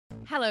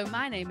Hello,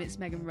 my name is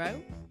Megan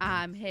Rowe.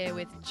 I'm here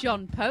with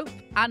John Pope,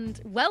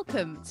 and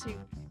welcome to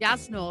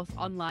Jazz North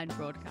online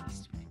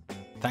broadcast.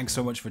 Thanks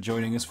so much for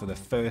joining us for the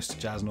first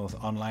Jazz North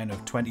Online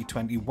of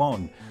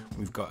 2021.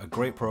 We've got a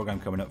great program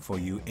coming up for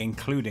you,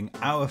 including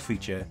our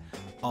feature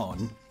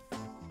on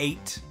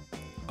 8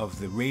 of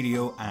the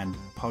radio and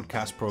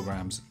podcast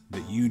programs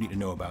that you need to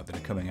know about that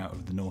are coming out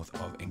of the north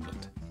of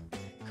England.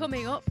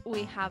 Coming up,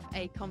 we have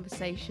a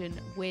conversation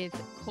with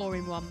Corey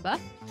Mwamba.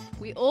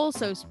 We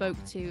also spoke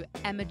to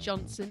Emma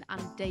Johnson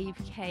and Dave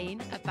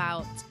Kane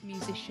about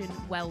musician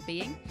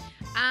Wellbeing.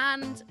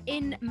 And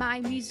in my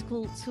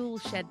musical tool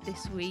shed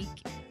this week,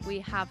 we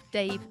have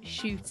Dave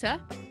Shooter.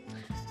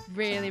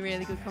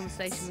 Really good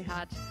conversation we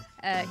had.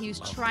 He was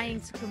trying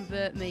to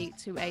convert me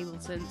to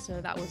Ableton, so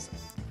that was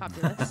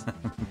fabulous.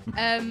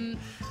 And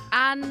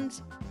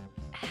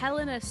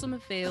Helena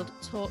Summerfield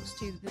talks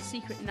to the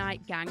Secret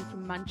Night Gang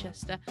from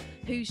Manchester,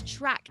 whose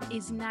track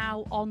is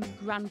now on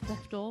Grand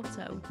Theft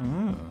Auto.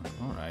 Oh,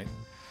 all right.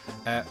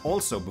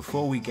 Also,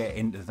 before we get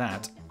into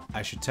that,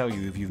 I should tell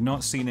you, if you've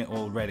not seen it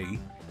already,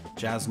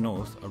 Jazz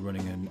North are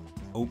running an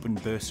open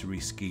bursary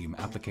scheme.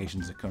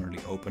 Applications are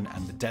currently open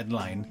and the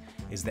deadline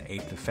is the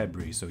 8th of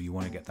February, so you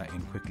want to get that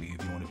in quickly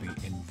if you want to be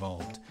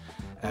involved.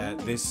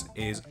 This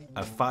is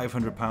a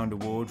 £500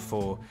 award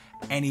for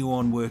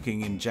anyone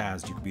working in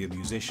jazz. You could be a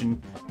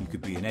musician, you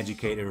could be an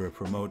educator or a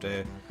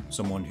promoter,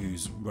 someone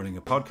who's running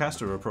a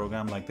podcast or a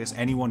program like this,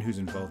 anyone who's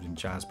involved in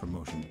jazz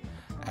promotion.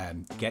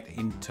 Get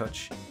in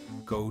touch,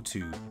 go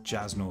to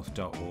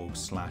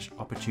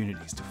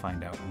jazznorth.org/opportunities to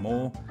find out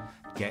more.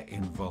 Get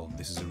involved.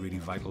 This is a really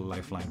vital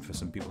lifeline for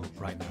some people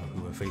right now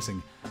who are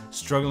facing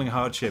struggling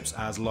hardships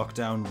as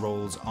lockdown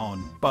rolls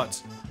on. But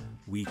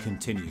we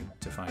continue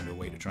to find a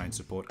way to try and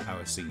support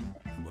our scene,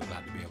 and we're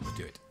glad to be able to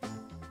do it.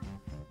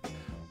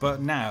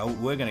 But now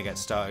we're going to get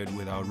started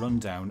with our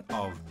rundown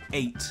of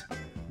 8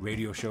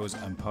 radio shows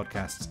and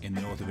podcasts in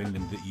the north of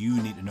England that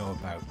you need to know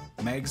about.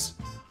 Megs,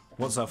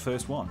 what's our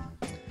first one?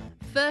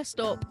 First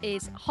up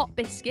is Hot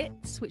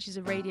Biscuits, which is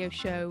a radio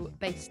show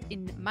based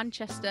in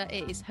Manchester.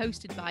 It is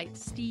hosted by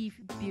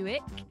Steve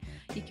Bewick.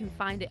 You can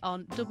find it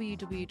on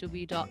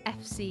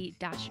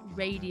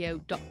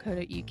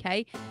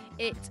www.fc-radio.co.uk.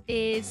 It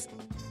is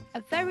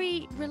a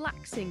very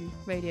relaxing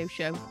radio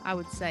show, I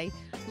would say.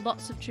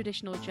 Lots of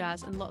traditional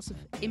jazz and lots of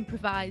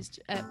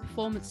improvised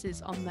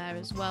performances on there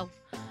as well.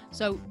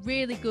 So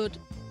really good,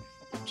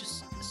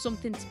 just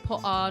something to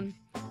put on.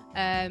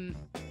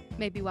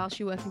 Maybe whilst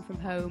you're working from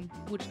home,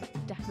 would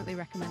definitely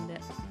recommend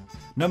it.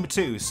 Number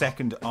 2,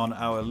 second on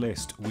our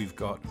list, we've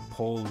got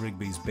Paul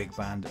Rigby's Big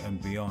Band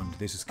and Beyond.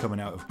 This is coming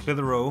out of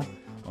Clitheroe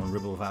on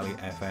Ribble Valley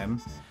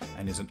FM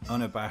and is an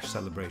unabashed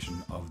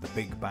celebration of the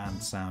big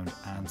band sound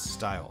and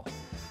style.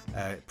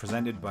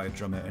 Presented by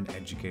drummer and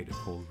educator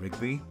Paul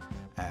Rigby.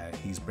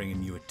 He's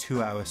bringing you a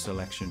 2-hour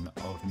selection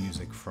of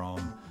music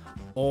from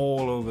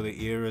all over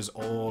the eras,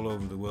 all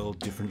over the world,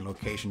 different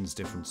locations,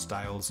 different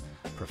styles,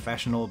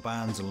 professional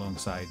bands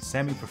alongside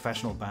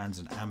semi-professional bands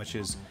and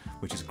amateurs,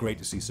 which is great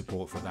to see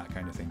support for that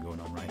kind of thing going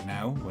on right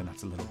now when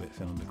that's a little bit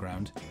thin on the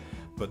ground.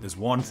 But there's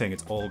one thing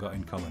it's all got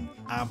in common: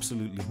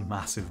 absolutely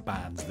massive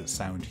bands that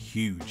sound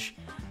huge.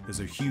 There's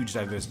a huge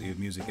diversity of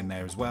music in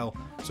there as well,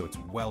 so it's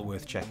well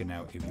worth checking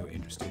out if you're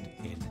interested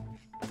in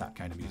that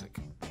kind of music.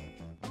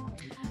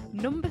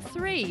 Number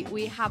 3,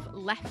 we have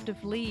Left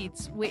of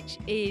Leeds, which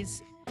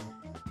is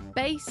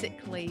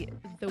basically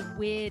the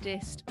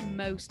weirdest,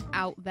 most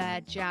out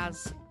there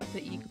jazz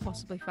that you could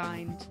possibly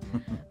find.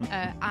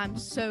 I'm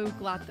so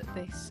glad that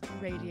this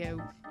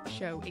radio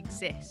show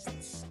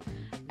exists.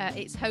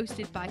 It's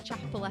hosted by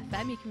Chapel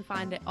FM. You can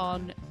find it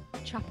on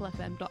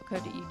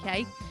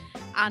chapelfm.co.uk.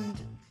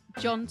 And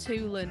John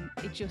Toolan,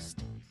 he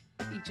just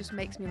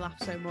makes me laugh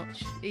so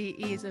much.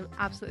 He is an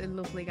absolutely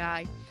lovely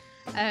guy.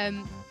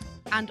 And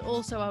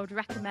also I would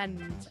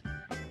recommend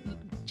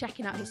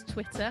checking out his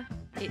Twitter.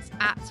 It's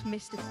at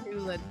Mr.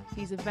 Toolan.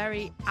 He's a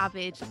very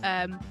avid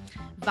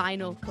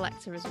vinyl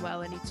collector as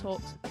well, and he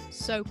talks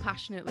so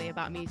passionately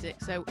about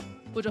music. So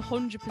would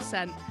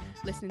 100%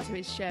 listen to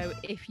his show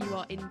if you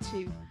are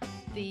into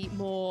the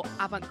more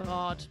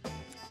avant-garde,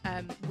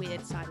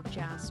 weird side of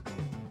jazz.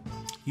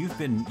 You've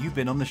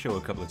been on the show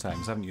a couple of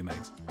times, haven't you,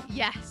 Megs?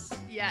 Yes,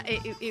 yeah,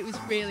 it was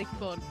really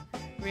fun.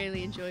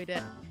 Really enjoyed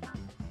it.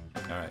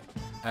 All right.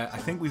 I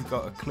think we've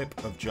got a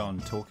clip of John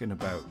talking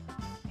about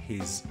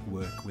his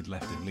work with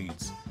Left of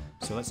Leeds.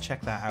 So let's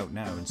check that out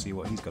now and see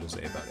what he's got to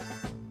say about it.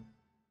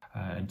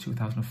 In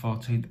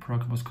 2014, the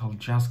programme was called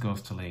Jazz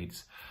Goes to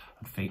Leeds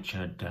and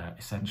featured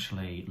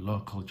essentially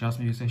local jazz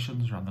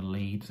musicians around the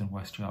Leeds and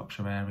West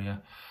Yorkshire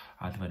area,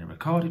 either in a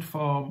recorded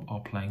form or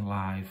playing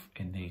live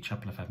in the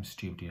Chapel FM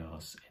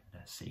studios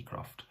in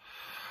Seacroft.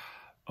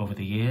 Over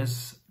the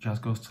years, Jazz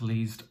Goes to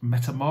Leeds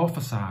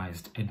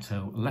metamorphosised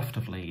into Left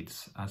of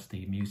Leeds as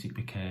the music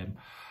became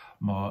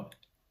more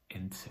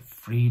into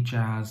free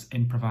jazz,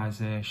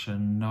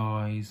 improvisation,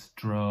 noise,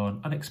 drone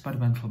and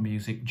experimental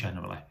music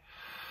generally.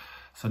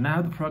 So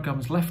now the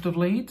programme's Left of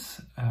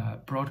Leeds,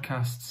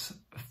 broadcasts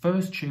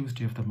first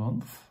Tuesday of the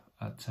month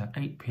at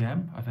 8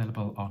 p.m,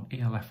 available on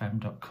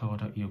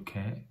elfm.co.uk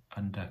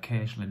and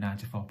occasionally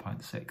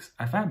 94.6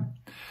 FM.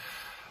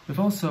 We've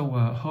also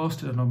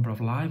hosted a number of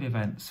live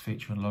events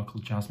featuring local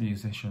jazz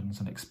musicians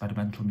and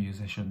experimental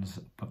musicians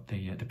at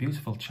the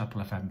beautiful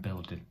Chapel FM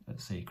building at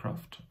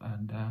Seacroft,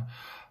 and a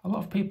lot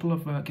of people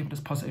have given us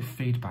positive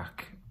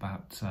feedback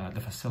about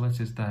the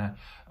facilities there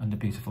and the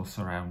beautiful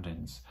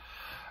surroundings.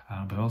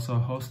 We've also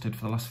hosted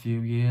for the last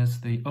few years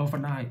the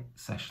overnight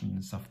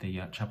sessions of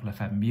the Chapel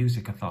FM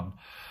Musicathon,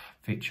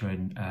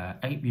 featuring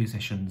 8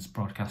 musicians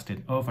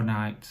broadcasting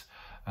overnight.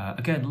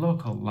 Again,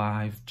 local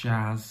live,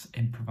 jazz,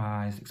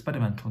 improvised,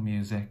 experimental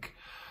music,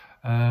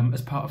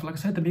 as part of, like I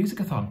said, the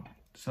Musicathon.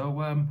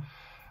 So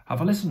have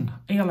a listen,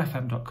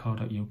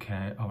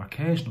 elfm.co.uk, or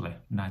occasionally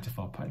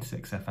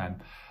 94.6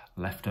 FM,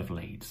 left of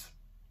Leeds.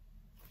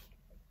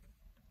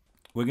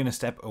 We're going to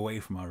step away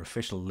from our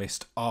official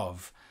list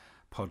of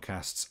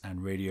podcasts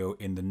and radio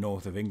in the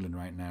north of England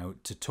right now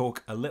to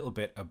talk a little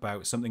bit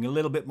about something a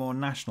little bit more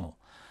national.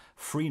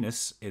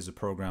 Freeness is a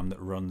programme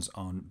that runs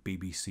on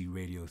BBC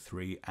Radio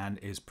 3 and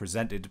is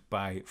presented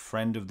by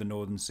friend of the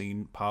Northern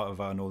Scene, part of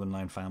our Northern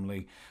Line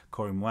family,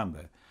 Corey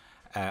Mwamba.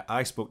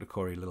 I spoke to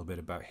Corey a little bit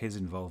about his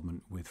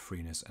involvement with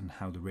Freeness and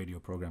how the radio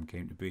programme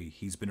came to be.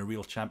 He's been a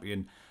real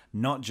champion,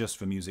 not just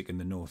for music in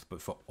the north,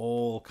 but for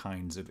all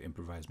kinds of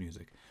improvised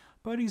music.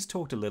 But he's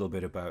talked a little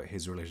bit about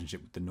his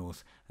relationship with the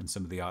north and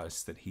some of the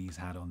artists that he's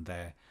had on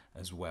there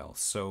as well.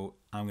 So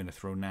I'm going to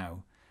throw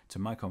now to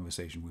my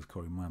conversation with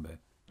Corey Mwamba.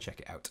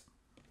 Check it out.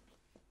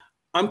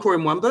 I'm Corey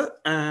Mwamba,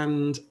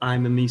 and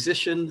I'm a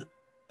musician,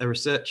 a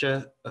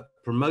researcher, a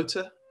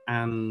promoter,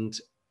 and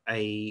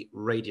a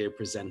radio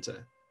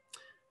presenter.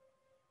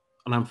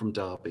 And I'm from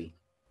Derby.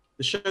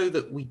 The show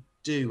that we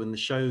do and the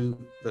show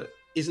that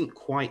isn't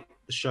quite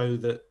the show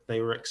that they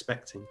were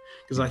expecting,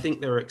 because I think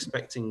they were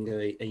expecting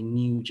a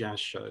new jazz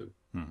show.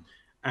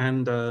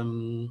 And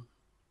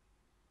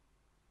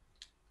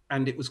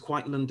it was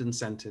quite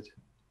London-centered.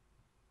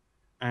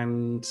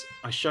 And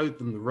I showed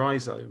them the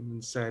rhizome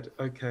and said,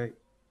 okay,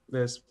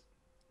 there's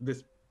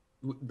this.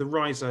 The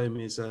rhizome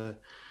is a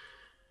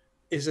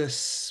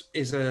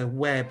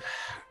web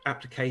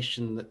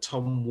application that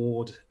Tom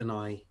Ward and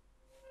I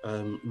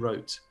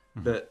wrote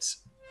that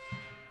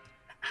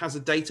has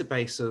a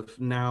database of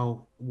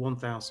now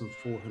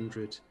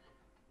 1,400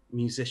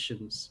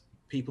 musicians,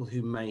 people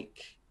who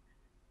make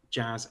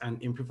jazz and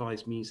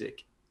improvised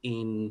music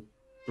in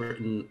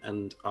Britain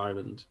and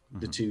Ireland,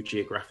 the two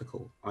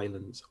geographical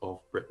islands of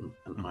Britain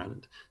and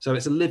Ireland. So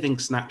it's a living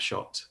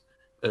snapshot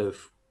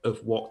of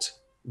what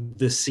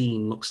the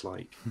scene looks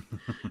like,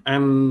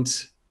 and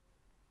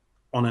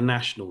on a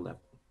national level.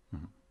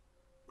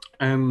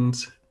 And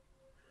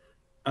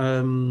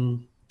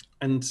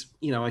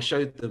you know, I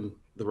showed them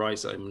the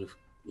rhizome, and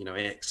you know,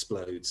 it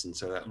explodes, and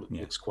so that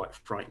looks quite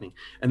frightening.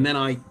 And then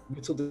I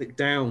whittled it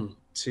down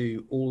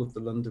to all of the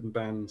London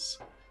bands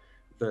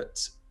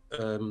that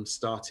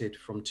started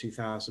from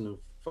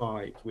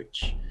 2005,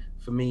 which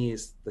for me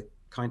is the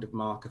kind of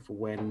marker for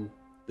when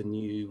the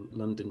new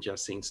London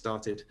jazz scene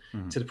started,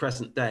 to the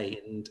present day,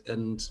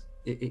 and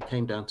it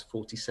came down to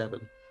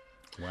 47.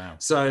 Wow.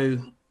 So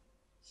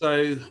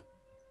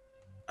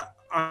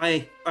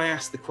I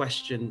asked the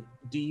question,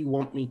 do you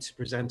want me to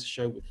present a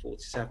show with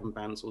 47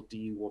 bands, or do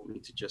you want me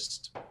to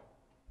just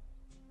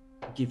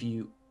give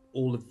you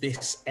all of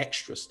this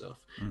extra stuff?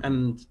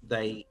 And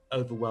they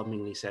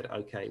overwhelmingly said,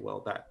 okay,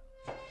 well,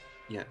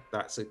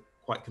 that's a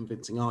quite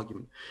convincing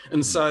argument.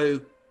 And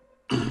so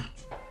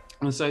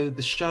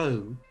the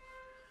show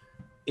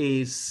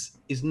is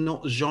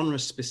not genre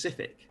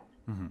specific.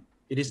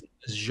 It isn't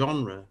a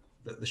genre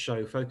that the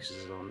show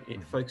focuses on.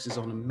 It focuses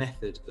on a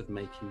method of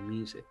making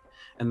music,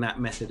 and that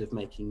method of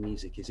making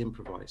music is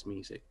improvised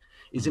music,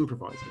 is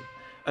improvising.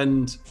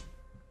 And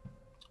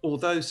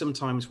although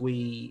sometimes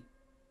we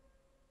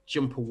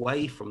jump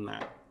away from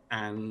that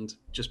and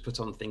just put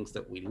on things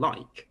that we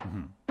like,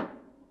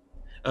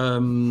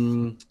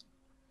 the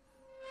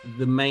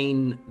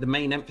main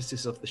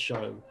emphasis of the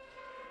show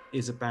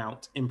is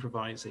about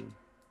improvising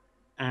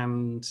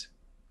and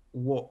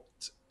what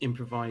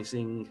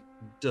improvising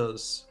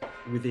does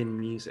within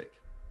music.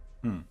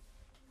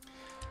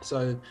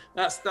 So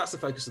that's the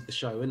focus of the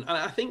show. And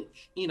I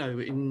think, you know,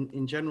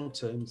 in general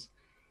terms,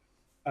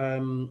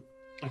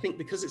 I think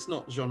because it's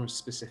not genre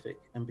specific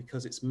and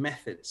because it's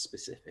method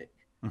specific,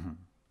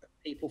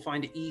 people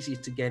find it easier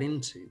to get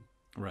into.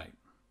 Right.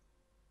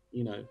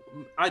 You know,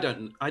 I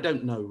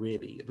don't know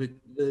really, but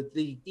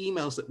the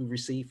emails that we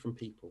receive from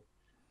people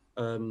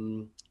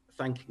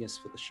thanking us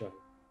for the show,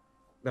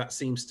 that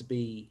seems to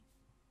be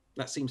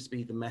the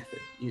method.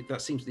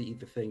 That seems to be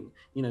the thing,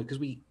 you know, because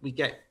we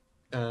get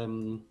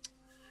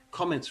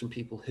comments from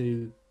people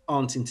who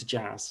aren't into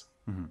jazz,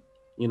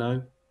 you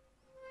know,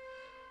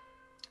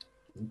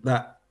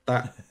 that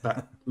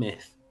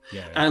myth,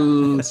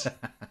 and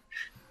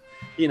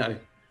you know,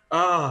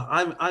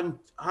 I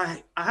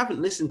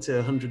haven't listened to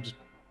 100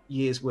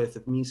 years worth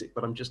of music,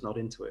 but I'm just not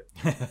into it.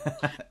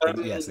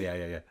 Yes,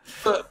 yeah.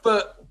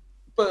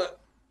 But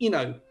you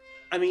know,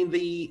 I mean,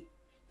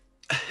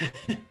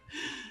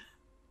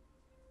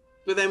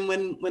 But then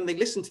when they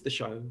listen to the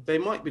show, they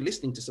might be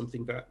listening to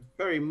something that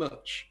very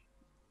much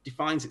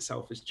defines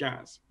itself as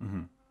jazz,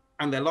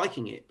 and they're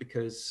liking it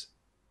because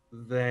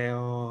they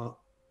are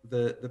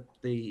the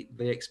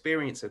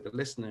experience of the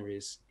listener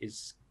is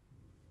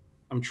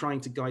I'm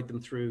trying to guide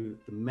them through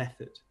the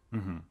method,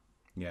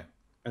 yeah,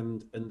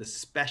 and the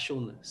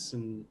specialness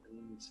and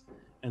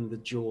the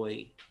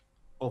joy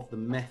of the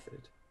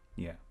method,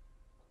 yeah,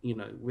 you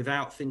know,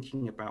 without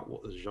thinking about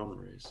what the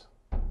genre is.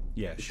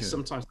 Yeah, because sure.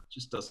 sometimes it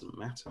just doesn't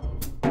matter.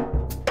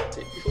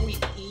 Before we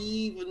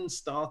even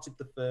started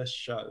the first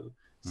show,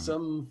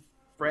 some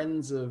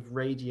friends of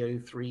Radio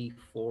 3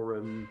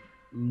 forum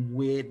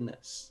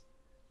weirdness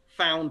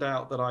found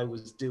out that I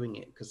was doing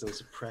it because there was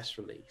a press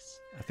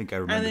release. I think I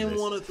remember And then this.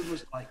 one of them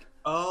was like,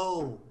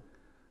 oh,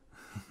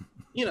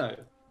 you know,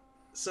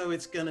 so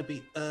it's going to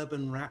be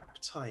urban rap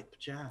type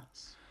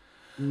jazz.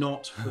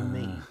 Not for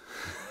me.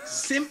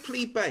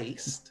 Simply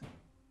based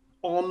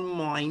on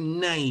my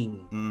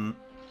name.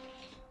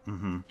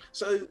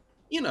 So,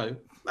 you know,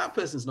 that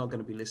person's not going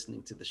to be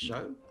listening to the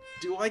show.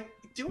 Do I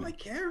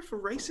care if a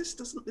racist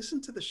doesn't listen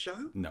to the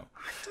show? No.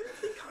 I don't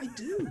think I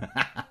do.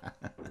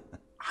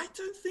 I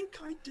don't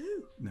think I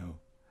do. No.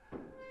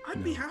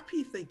 I'd be happy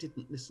if they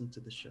didn't listen to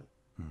the show.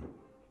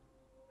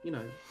 You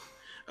know.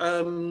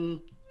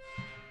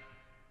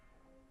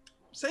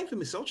 Same for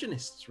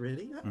misogynists,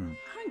 really. I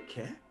don't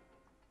care.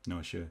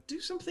 No, sure. Do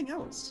something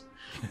else.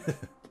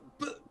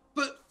 but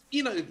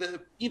you know,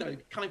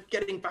 kind of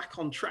getting back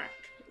on track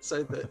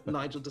so that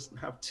Nigel doesn't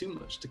have too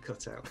much to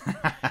cut out.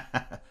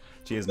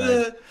 Cheers,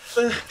 Nigel.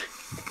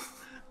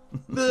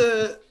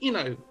 You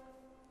know,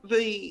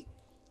 the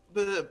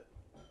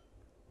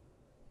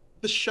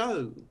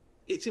show,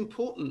 it's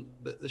important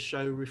that the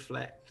show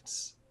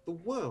reflects the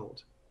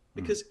world,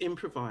 because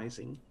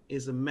improvising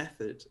is a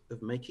method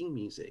of making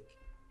music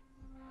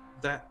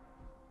that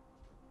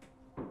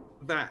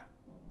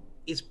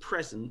is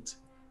present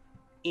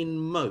in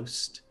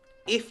most,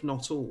 if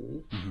not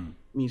all,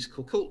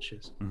 musical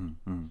cultures.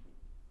 I'm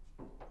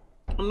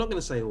not going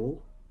to say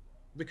all,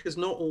 because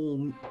not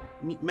all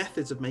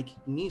methods of making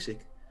music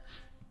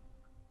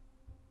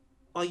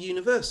are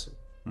universal.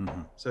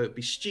 So it'd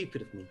be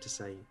stupid of me to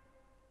say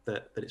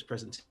that it's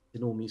present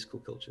in all musical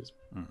cultures.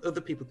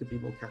 Other people could be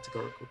more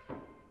categorical,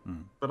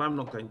 but I'm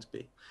not going to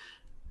be.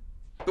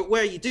 But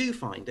where you do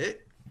find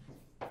it,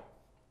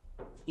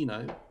 you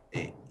know,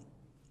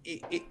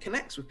 it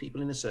connects with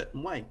people in a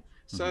certain way.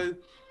 So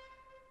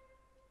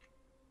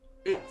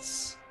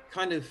it's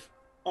kind of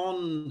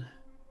on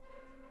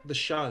the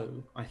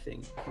show, I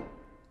think,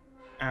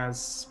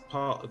 as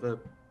part of a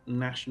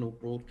national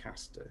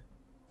broadcaster,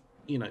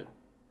 you know,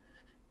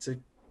 to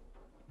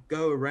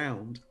go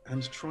around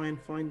and try and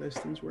find those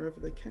things wherever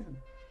they can.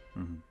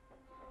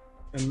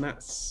 And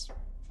that's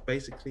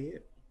basically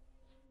it.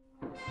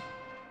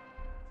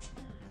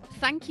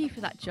 Thank you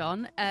for that,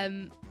 John.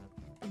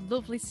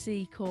 Lovely to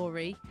see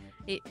Corey.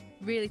 It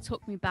really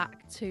took me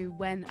back to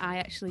when I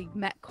actually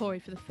met Corey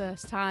for the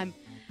first time,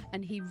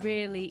 and he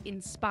really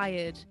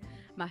inspired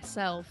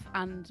myself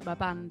and my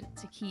band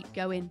to keep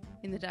going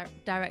in the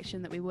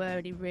direction that we were,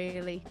 and he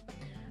really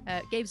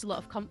gave us a lot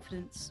of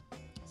confidence.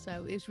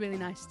 So it was really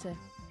nice to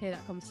hear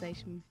that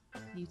conversation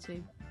with you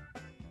two.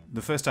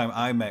 The first time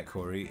I met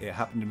Corey, it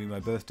happened to be my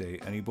birthday,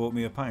 and he bought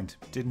me a pint.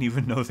 Didn't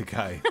even know the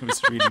guy. It was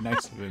really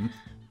nice of him.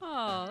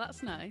 Oh,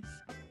 that's nice.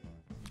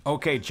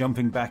 Okay,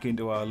 jumping back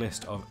into our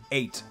list of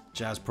 8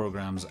 jazz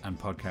programs and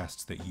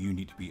podcasts that you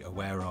need to be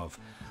aware of.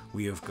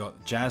 We have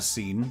got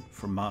JazzScene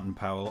from Martin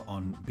Powell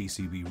on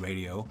BCB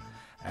Radio.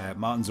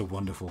 Martin's a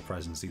wonderful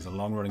presence. He's a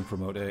long-running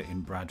promoter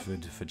in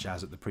Bradford for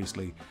Jazz at the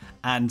Priestley,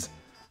 and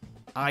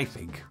I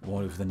think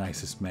one of the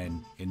nicest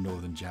men in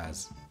Northern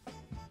Jazz.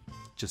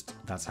 Just,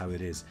 that's how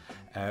it is.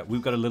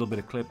 We've got a little bit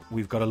of clip.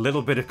 We've got a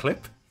little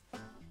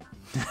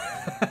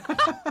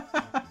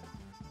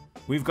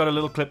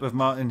clip of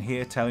Martin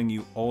here telling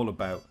you all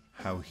about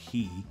how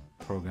he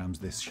programs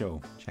this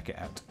show. Check it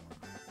out.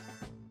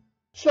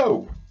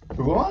 So,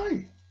 who am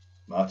I?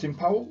 Martin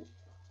Powell,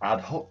 ad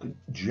hoc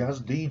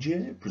jazz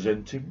DJ,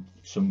 presenting,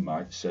 some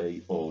might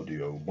say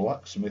audio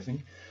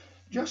blacksmithing,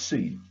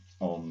 JazzScene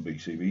on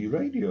BCB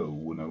Radio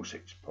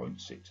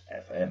 106.6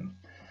 FM.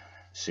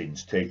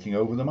 Since taking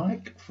over the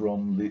mic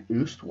from the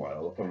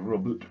erstwhile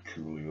Robert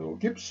Coolio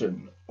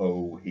Gibson,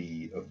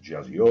 he of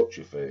Jazz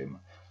Yorkshire fame,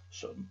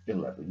 some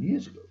 11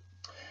 years ago.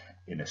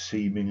 In a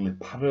seemingly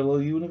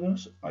parallel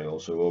universe, I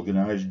also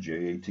organised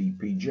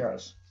JATP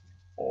Jazz,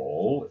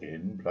 all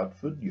in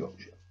Bradford,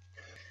 Yorkshire.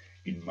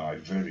 In my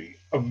very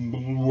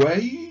humble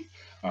way,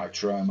 I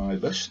try my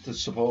best to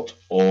support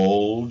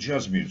all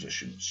jazz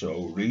musicians,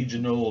 so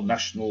regional,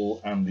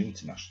 national and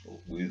international,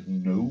 with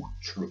no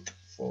truck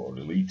for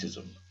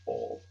elitism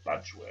or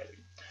badge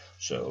wearing.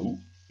 So,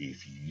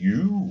 if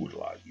you would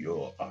like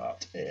your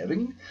art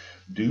airing,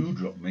 do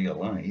drop me a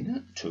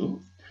line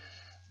to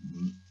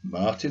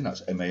Martin,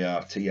 that's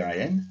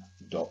MARTIN,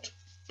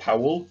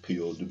 Powell,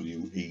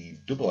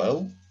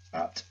 POWELL,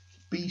 at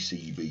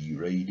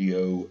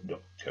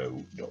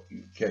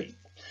bcbradio.co.uk.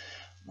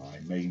 My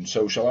main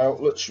social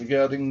outlets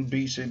regarding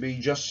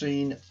BCB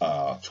JazzScene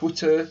are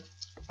Twitter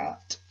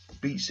at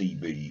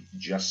BCB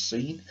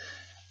JazzScene,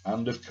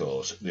 and of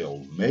course the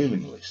old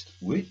mailing list,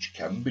 which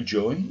can be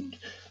joined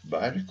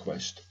by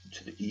request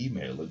to the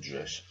email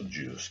address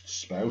just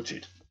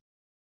spouted.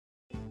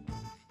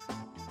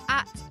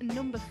 At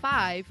number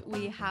 5,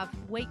 we have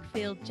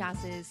Wakefield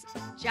Jazz's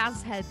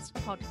Jazzheads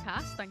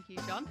podcast. Thank you,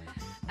 John.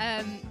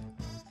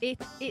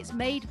 It's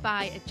made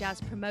by a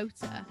jazz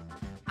promoter,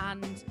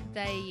 and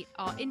they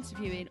are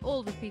interviewing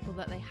all the people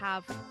that they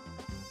have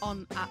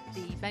on at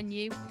the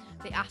venue.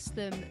 They ask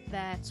them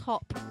their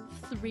top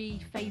 3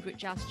 favourite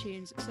jazz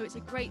tunes, so it's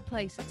a great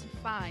place to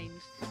find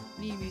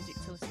new music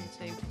to listen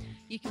to.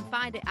 You can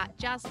find it at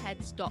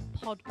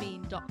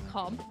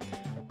jazzheads.podbean.com.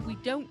 We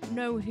don't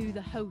know who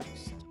the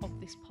host of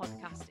this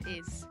podcast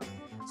is,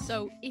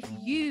 so if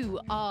you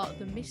are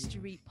the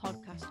mystery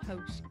podcast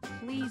host,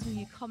 please will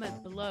you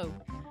comment below.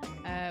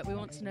 We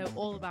want to know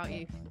all about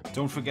you.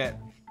 Don't forget,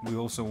 we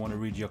also want to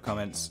read your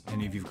comments,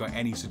 and if you've got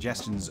any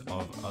suggestions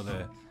of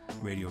other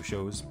radio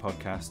shows,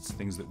 podcasts,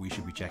 things that we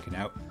should be checking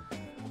out,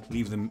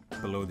 leave them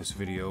below this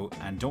video,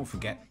 and don't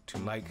forget to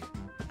like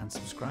and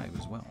subscribe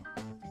as well.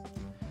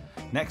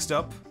 Next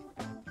up,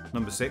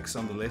 number 6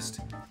 on the list,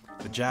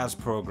 the jazz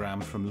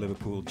program from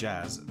Liverpool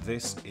Jazz.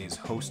 This is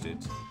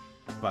hosted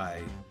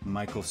by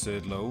Michael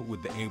Swerdlow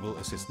with the able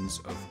assistance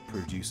of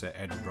producer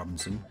Edward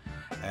Robinson.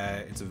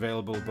 It's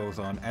available both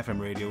on FM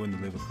radio in the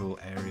Liverpool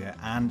area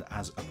and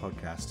as a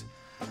podcast.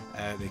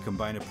 They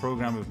combine a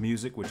program of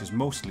music which is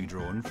mostly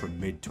drawn from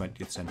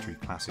mid-20th century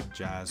classic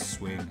jazz,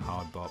 swing,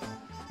 hard bop,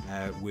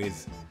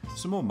 with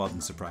some more modern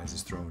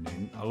surprises thrown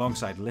in,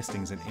 alongside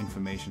listings and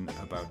information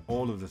about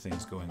all of the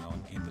things going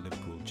on in the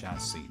Liverpool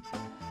jazz scene.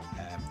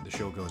 The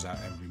show goes out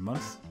every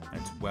month,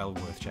 and it's well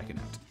worth checking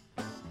out.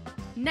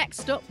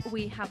 Next up,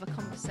 we have a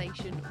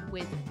conversation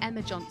with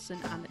Emma Johnson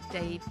and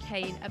Dave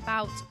Kane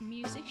about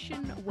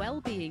musician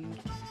well-being.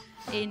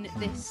 In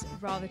this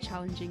rather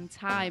challenging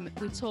time,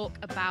 we talk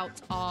about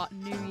our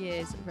New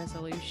Year's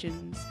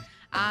resolutions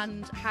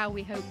and how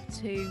we hope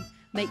to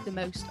make the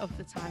most of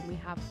the time we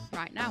have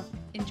right now.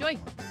 Enjoy!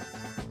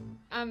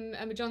 I'm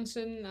Emma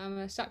Johnson. I'm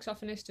a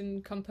saxophonist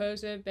and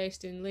composer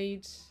based in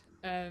Leeds.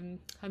 I'm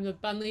the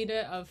band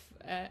leader of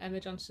Emma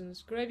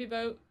Johnson's Gravy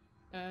Boat,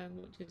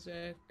 which is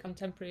a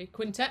contemporary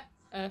quintet.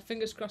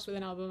 Fingers crossed with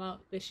an album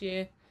out this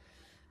year.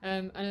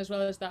 And as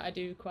well as that, I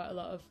do quite a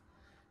lot of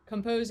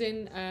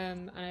composing,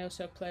 and I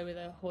also play with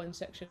a horn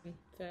section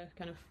for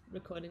kind of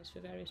recordings for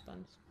various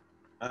bands.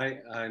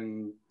 Hi,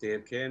 I'm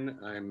Dave Kane.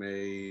 I'm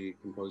a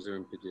composer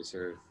and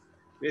producer,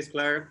 bass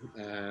player,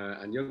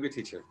 and yoga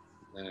teacher.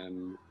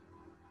 And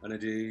I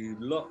do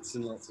lots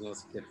and lots and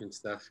lots of different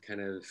stuff, kind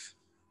of,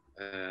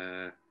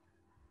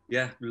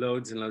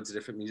 loads and loads of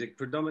different music.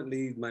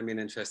 Predominantly, my main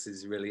interest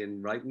is really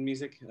in writing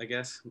music, I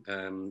guess,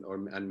 and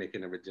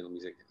making original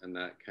music. And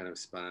that kind of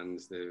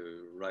spans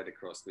right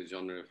across the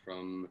genre,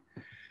 from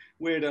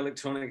weird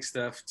electronic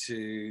stuff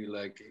to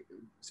like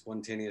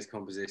spontaneous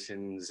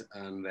compositions,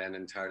 and then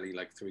entirely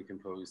like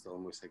composed,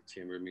 almost like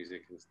chamber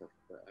music and stuff.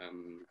 But,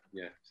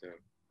 so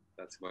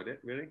that's about it,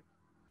 really.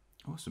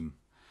 Awesome.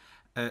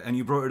 And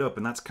you brought it up,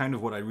 and that's kind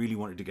of what I really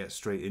wanted to get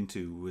straight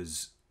into,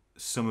 was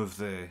some of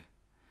the,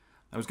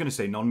 I was going to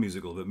say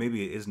non-musical, but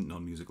maybe it isn't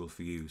non-musical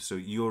for you. So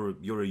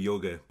you're a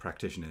yoga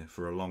practitioner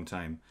for a long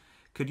time.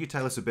 Could you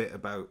tell us a bit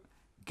about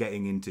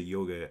getting into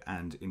yoga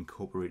and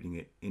incorporating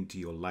it into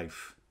your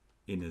life?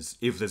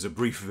 If there's a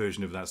brief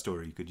version of that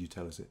story, could you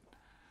tell us it?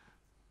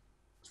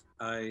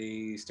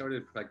 I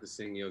started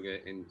practicing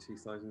yoga in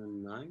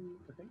 2009,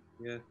 I think.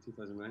 Yeah,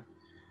 2009.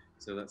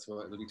 So that's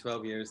what, it'll be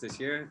 12 years this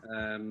year.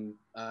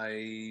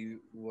 I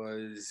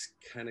was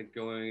kind of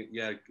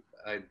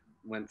I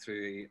went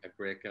through a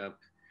breakup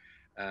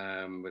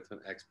with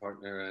an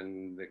ex-partner,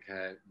 and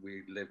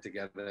we lived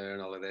together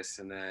and all of this.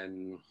 And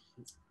then,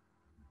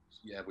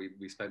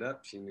 we split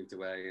up. She moved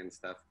away and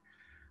stuff.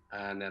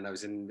 And then I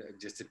was in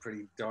just a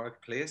pretty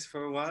dark place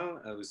for a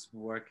while. I was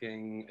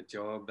working a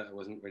job that I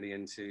wasn't really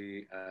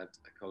into at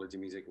a College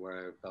of Music,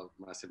 where I felt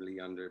massively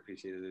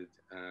underappreciated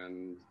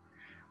and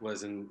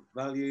wasn't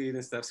valued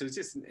and stuff. So it was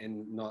just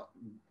in not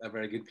a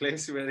very good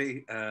place,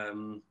 really.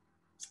 And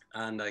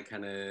I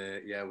kind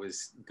of,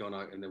 was going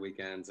out in the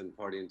weekends and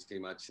partying too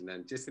much. And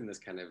then just in this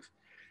kind of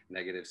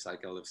negative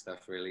cycle of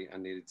stuff, really. I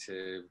needed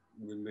to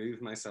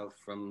remove myself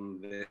from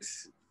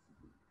this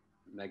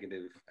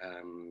negative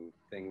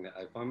thing that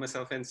I found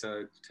myself in.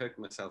 So I took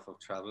myself off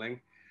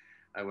traveling.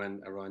 I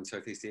went around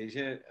Southeast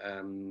Asia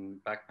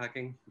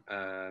backpacking,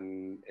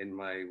 in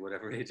my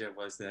whatever age I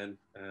was then,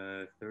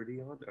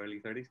 30 odd, early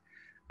 30s.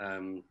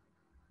 And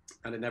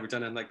I'd never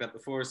done anything like that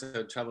before, so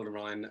I traveled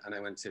around, and I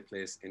went to a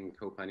place in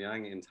Koh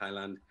Phangan in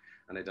Thailand,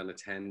 and I'd done a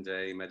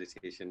 10-day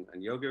meditation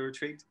and yoga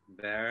retreat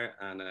there,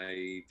 and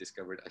I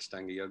discovered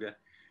Ashtanga yoga,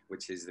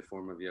 which is the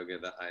form of yoga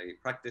that I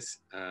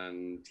practice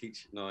and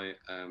teach now.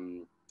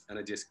 And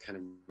I just kind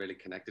of really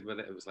connected with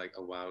it. It was like,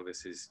 oh wow,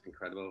 this is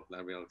incredible.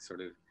 A real sort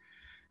of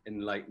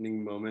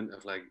enlightening moment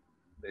of like,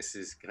 this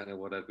is kind of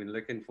what I've been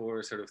looking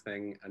for, sort of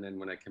thing. And then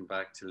when I came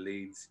back to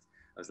Leeds,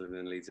 I was living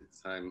in Leeds at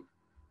the time.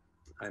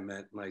 I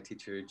met my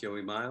teacher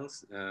Joey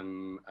Miles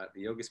at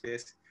the yoga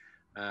space,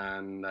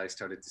 and I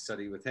started to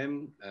study with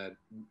him,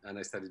 and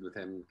I studied with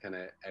him kind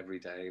of every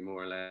day,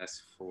 more or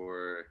less,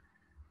 for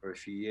a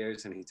few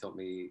years, and he taught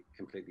me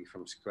completely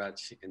from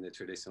scratch in the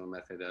traditional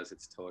method as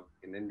it's taught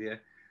in India.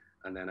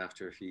 And then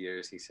after a few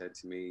years, he said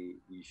to me,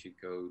 "You should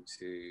go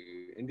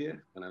to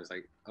India." And I was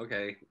like,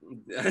 okay,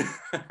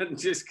 and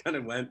just kind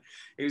of went.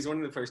 He was one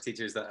of the first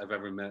teachers that I've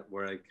ever met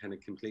where I kind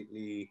of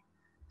completely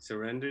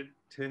surrendered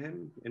to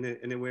him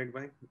in a weird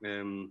way.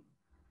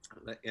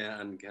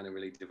 Yeah, and kind of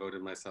really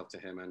devoted myself to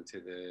him and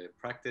to the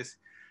practice,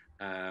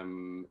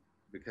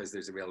 because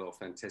there's a real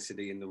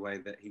authenticity in the way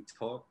that he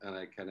taught. And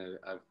I've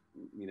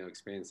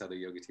experienced other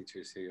yoga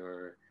teachers who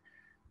are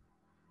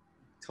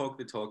talk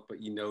the talk, but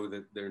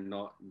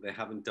that they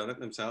haven't done it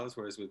themselves.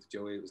 Whereas with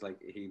Joey, it was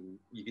like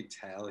you could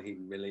tell he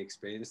really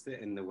experienced it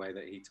in the way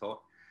that he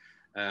taught.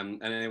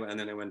 And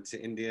then I went to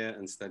India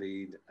and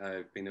studied.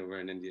 I've been over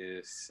in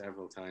India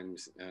several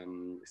times,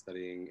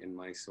 studying in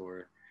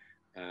Mysore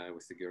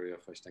with the guru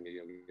of Ashtanga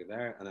Yoga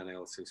there. And then I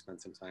also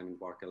spent some time in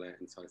Barkala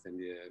in South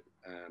India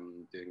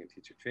doing a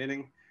teacher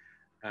training.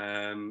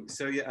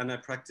 So yeah, and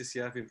I've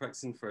been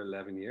practicing for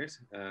 11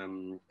 years,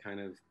 kind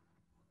of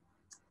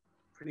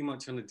pretty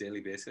much on a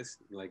daily basis,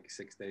 like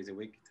 6 days a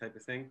week type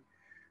of thing.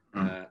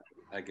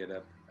 I get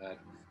up at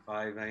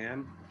 5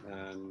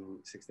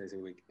 a.m. 6 days a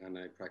week, and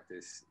I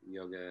practice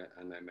yoga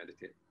and I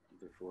meditate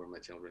before my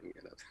children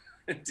get up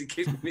to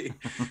keep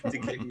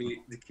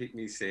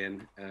me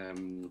sane.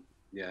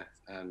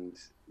 And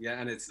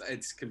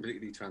it's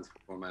completely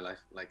transformed my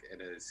life. Like,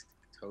 it has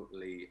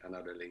totally and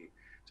utterly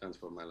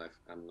transformed my life.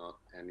 I'm not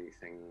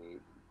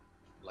anything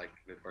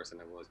like the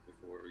person I was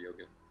before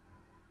yoga.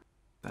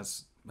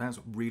 That's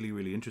really,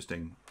 really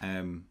interesting.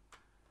 I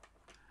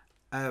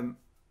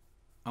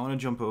want to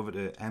jump over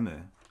to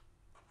Emma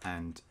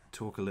and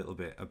talk a little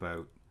bit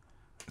about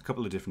a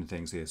couple of different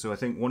things here. So I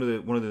think one of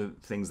the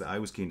things that I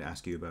was keen to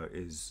ask you about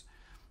is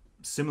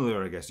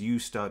similar. I guess you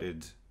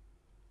started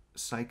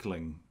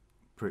cycling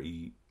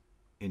pretty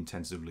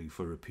intensively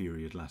for a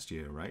period last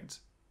year, right?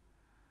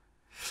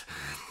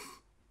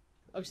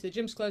 Obviously, the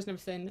gym's closed and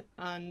everything,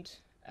 and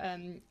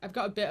I've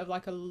got a bit of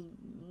like a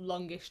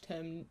longish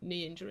term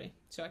knee injury,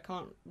 so I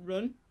can't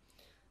run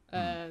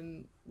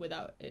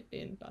without it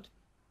being bad.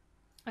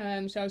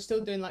 So I was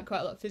still doing like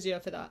quite a lot of physio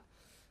for that,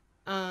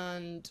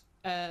 and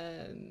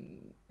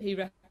and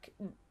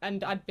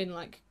I'd been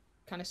like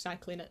kind of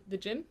cycling at the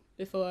gym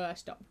before I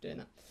stopped doing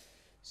that.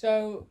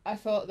 So I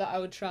thought that I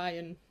would try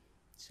and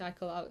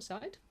cycle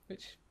outside,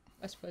 which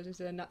I suppose is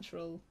a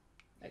natural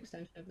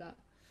extension of that.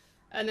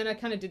 And then I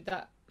kind of did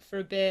that for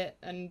a bit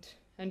and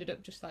ended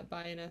up just like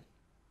buying a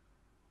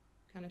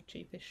kind of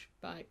cheapish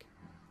bike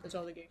because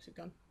all the gigs had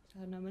gone, so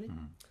I had no money.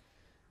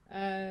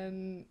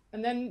 And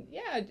then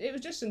yeah, it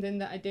was just something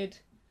that I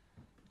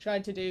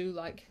tried to do,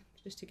 like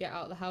just to get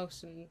out of the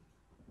house and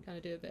kind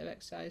of do a bit of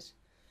exercise.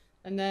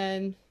 And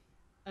then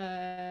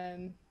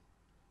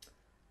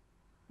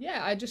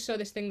yeah, I just saw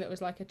this thing that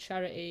was like a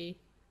charity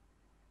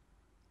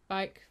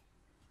bike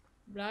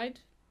ride,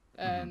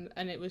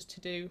 and it was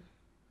to do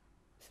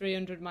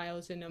 300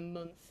 miles in a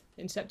month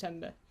in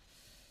September.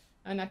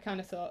 And I kind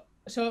of thought,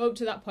 so up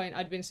to that point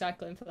I'd been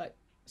cycling for like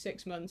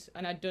 6 months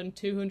and I'd done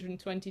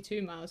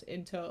 222 miles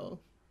in total.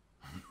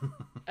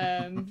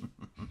 And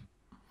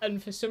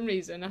for some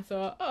reason I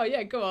thought, oh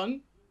yeah, go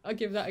on, I'll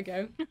give that a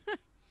go.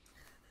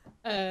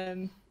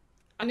 And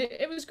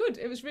it was good.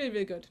 It was really,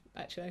 really good,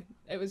 actually.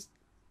 It was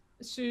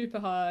super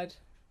hard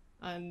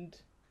and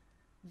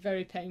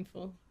very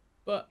painful,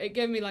 but it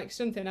gave me like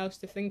something else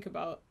to think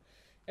about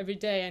every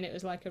day, and it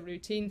was like a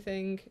routine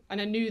thing.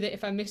 And I knew that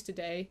if I missed a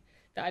day,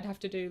 that I'd have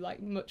to do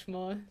like much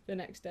more the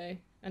next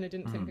day, and I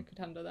didn't think I could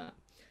handle that.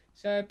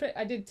 So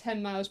I did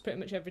 10 miles pretty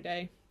much every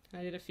day.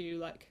 I did a few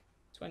like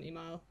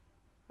 20-mile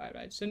bike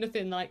rides, so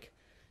nothing like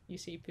you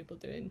see people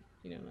doing,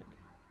 you know, like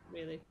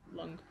really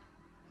long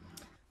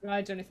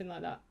rides or anything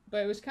like that.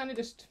 But it was kind of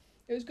just,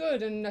 it was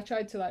good, and I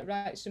tried to like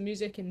write some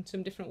music in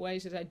some different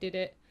ways as I did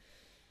it.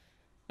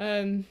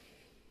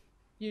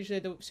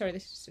 Usually sorry,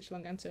 this is such a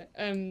long answer.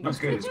 That's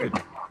good. It's good.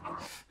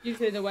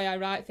 Usually the way I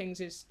write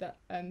things is that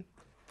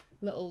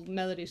little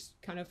melodies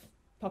kind of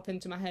pop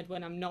into my head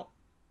when I'm not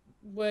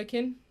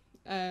working.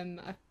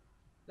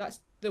 That's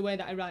the way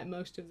that I write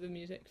most of the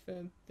music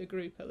for the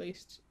group, at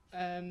least.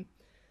 And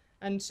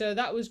so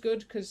that was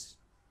good because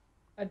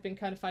I'd been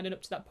kind of finding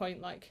up to that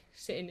point, like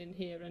sitting in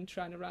here and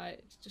trying to write,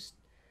 it just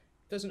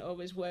doesn't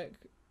always work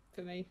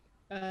for me.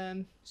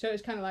 So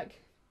it's kind of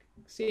like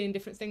seeing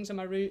different things on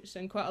my routes,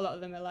 and quite a lot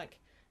of them are like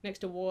next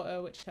to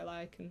water, which I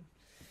like. And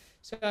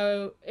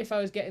so if I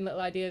was getting little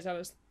ideas, I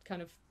was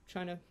kind of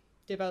trying to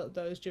develop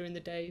those during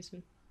the days,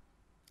 and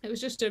it was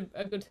just a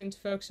good thing to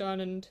focus on,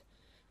 and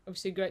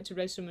obviously great to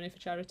raise some money for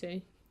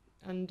charity.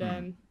 And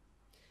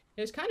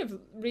it was kind of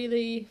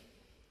really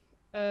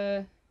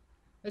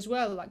as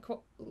well, like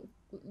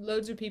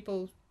loads of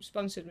people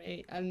sponsored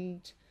me,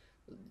 and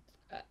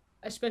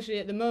especially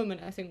at the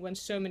moment, I think when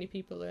so many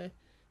people are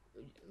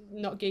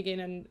not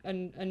gigging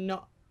and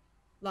not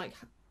like,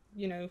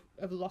 you know,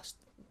 have lost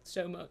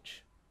so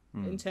much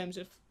in terms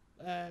of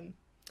kind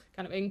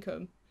of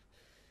income.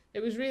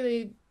 It was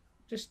really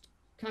just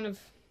kind of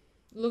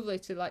lovely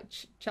to like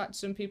chat to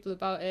some people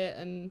about it,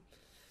 and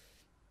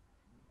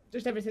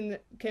just everything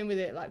that came with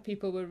it. Like,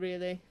 people were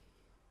really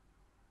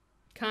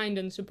kind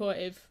and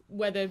supportive,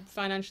 whether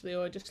financially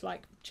or just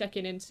like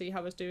checking in to see how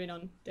I was doing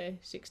on day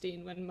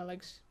 16 when my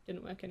legs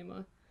didn't work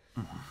anymore.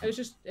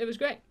 It was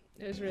great.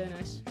 It was really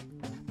nice.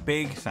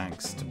 Big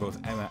thanks to both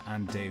Emma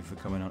and Dave for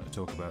coming on to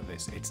talk about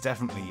this. It's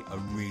definitely a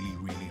really,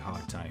 really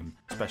hard time,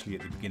 especially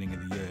at the beginning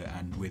of the year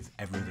and with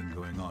everything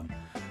going on.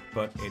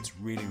 But it's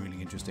really,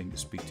 really interesting to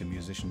speak to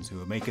musicians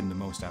who are making the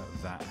most out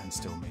of that and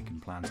still making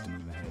plans to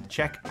move ahead.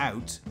 Check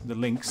out the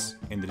links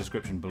in the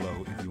description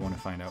below if you want to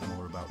find out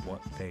more about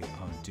what they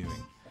are doing.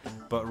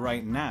 But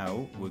right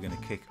now, we're going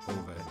to kick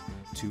over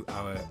to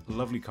our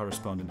lovely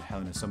correspondent,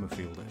 Helena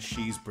Summerfield.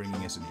 She's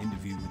bringing us an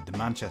interview with the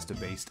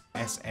Manchester-based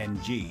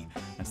SNG.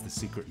 That's the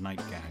Secret Night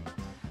Gang,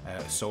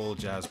 a soul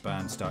jazz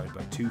band started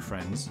by two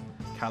friends,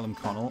 Callum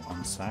Connell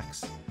on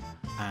sax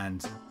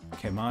and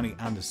Kemani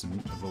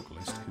Anderson, a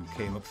vocalist who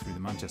came up through the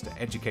Manchester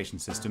education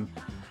system.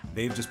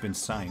 They've just been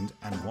signed,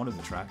 and one of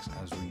the tracks,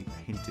 as we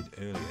hinted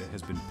earlier,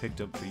 has been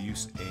picked up for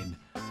use in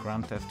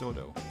Grand Theft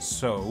Auto.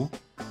 So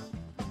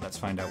let's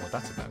find out what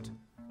that's about.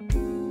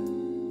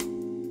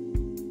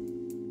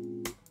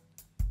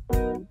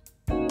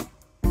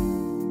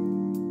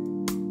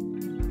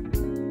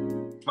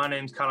 My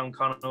name's Callum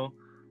Connell,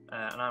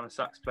 and I'm a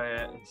sax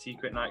player in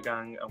Secret Night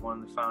Gang and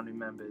one of the founding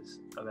members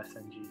of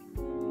SNG.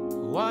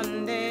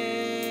 One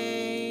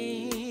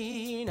day,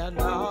 not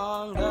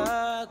long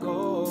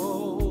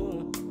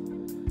ago,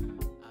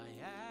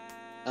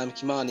 I'm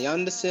Kemani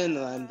Anderson,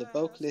 and I'm the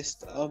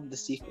vocalist of the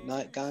Secret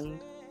Night Gang,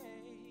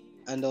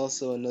 and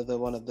also another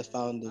one of the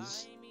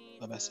founders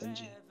of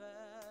SNG.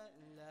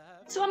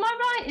 So am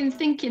I right in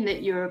thinking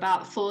that you were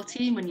about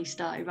 14 when you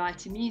started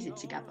writing music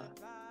together?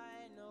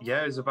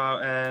 Yeah, it was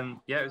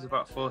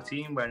about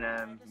 14 when me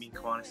and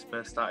Kemani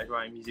first started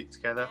writing music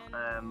together.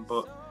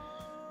 But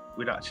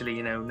we'd actually,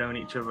 you know, known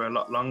each other a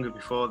lot longer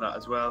before that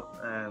as well.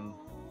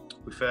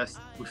 We first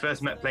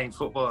met playing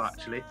football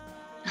actually.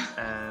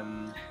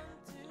 And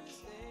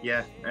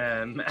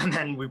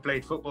then we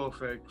played football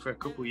for a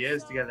couple of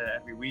years together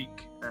every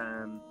week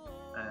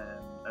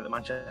at the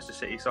Manchester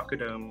City Soccer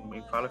Dome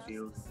in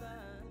Fallowfield.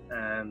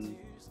 And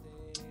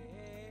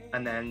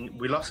then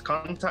we lost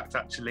contact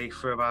actually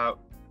for about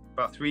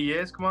 3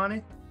 years,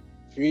 Kemani?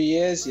 3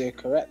 years, you're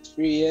correct.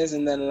 3 years,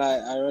 and then,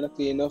 like,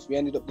 ironically enough, we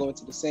ended up going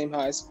to the same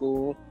high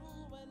school.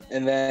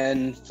 And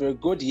then for a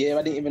good year,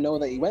 I didn't even know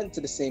that he went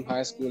to the same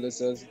high school as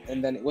us.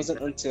 And then it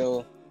wasn't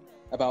until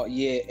about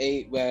year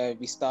 8 where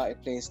we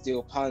started playing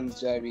steel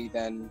pans, where we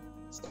then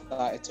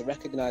started to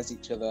recognize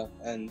each other.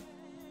 And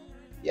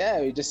yeah,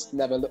 we just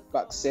never looked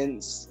back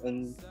since,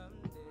 and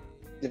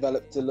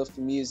developed a love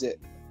for music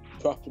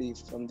properly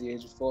from the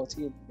age of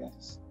 14, I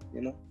guess,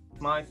 you know.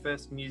 My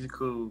first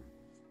musical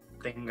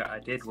thing that I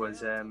did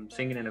was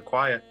singing in a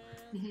choir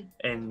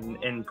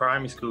in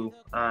primary school,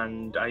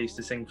 and I used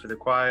to sing for the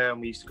choir, and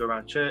we used to go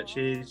around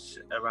churches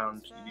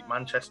around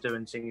Manchester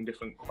and sing in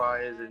different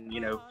choirs, and, you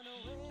know,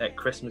 at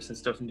Christmas and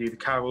stuff, and do the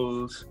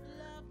carols.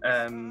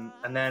 And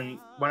then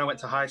when I went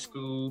to high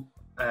school,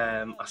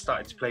 I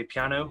started to play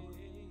piano,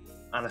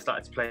 and I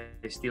started to play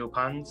steel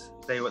pans.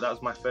 That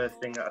was my first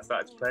thing that I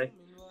started to play.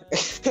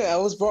 I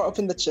was brought up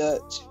in the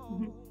church,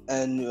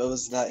 and it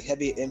was like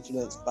heavy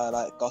influenced by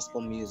like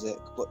gospel music.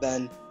 But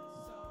then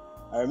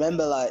I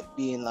remember like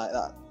being like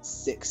that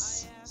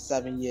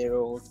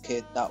 6-7-year-old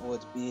kid that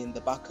would be in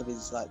the back of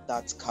his like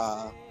dad's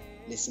car,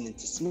 listening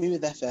to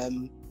Smooth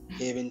FM,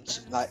 hearing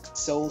like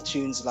soul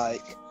tunes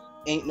like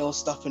Ain't No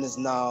Stopping Us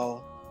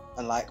Now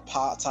and like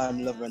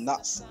Part-Time Lover, and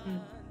that's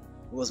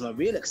was my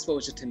real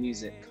exposure to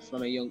music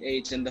from a young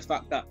age. And the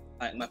fact that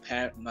like my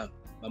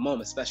mom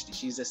especially,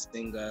 she's a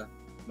singer,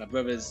 my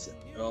brothers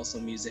are also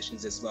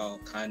musicians as well,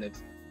 kind of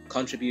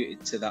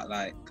contributed to that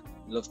like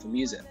love for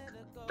music.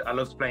 I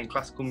loved playing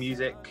classical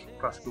music,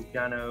 classical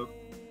piano,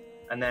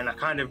 and then I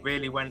kind of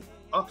really went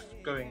off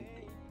going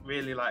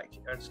really like,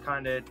 I just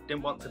kind of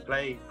didn't want to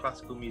play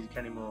classical music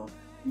anymore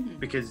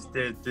because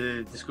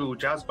the school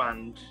jazz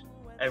band,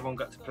 everyone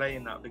got to play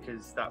in that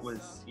because that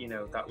was, you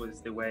know, that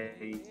was the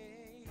way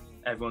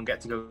everyone get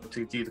to go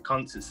to do the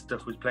concert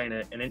stuff, was playing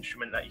an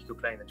instrument that you could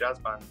play in a jazz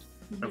band.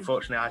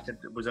 Unfortunately, I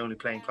was only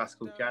playing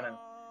classical piano.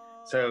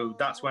 So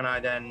that's when I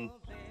then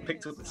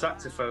picked up the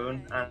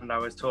saxophone, and I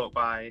was taught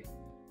by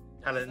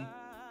Helen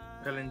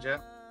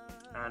Pillinger,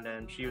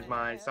 and she was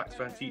my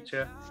saxophone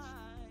teacher.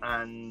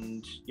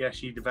 And yeah,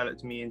 she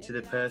developed me into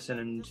the person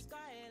and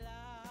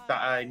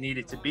that I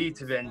needed to be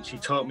to then. She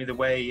taught me the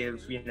way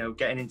of, you know,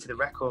 getting into the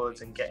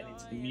records and getting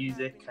into the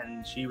music,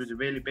 and she was a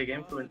really big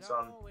influence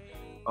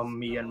on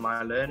me and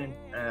my learning.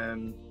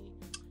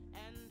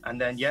 And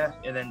then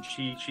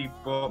she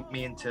brought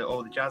me into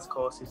all the jazz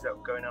courses that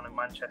were going on in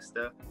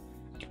Manchester,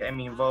 getting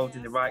me involved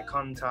in the right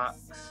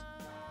contacts.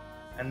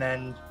 And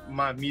then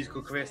my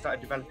musical career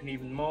started developing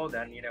even more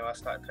then. You know, I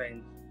started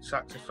playing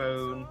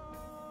saxophone,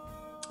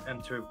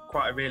 and to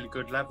quite a really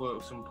good level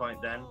at some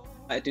point then.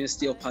 I did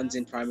steel pans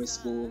in primary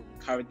school,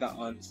 carried that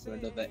on for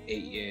another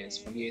 8 years,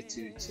 from year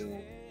 2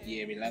 till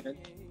year 11,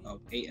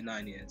 8 or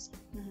 9 years.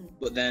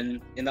 But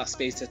then in that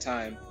space of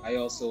time, I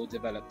also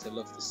developed a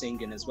love for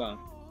singing as well.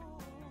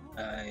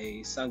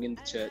 I sang in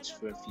the church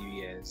for a few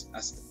years,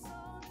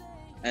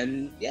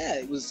 and yeah,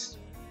 it was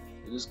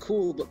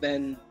cool. But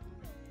then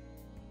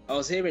I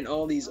was hearing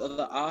all these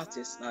other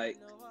artists like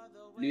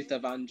Luther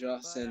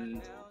Vandross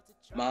and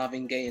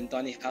Marvin Gaye and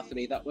Donny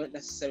Hathaway that weren't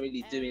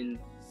necessarily doing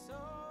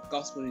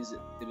gospel music,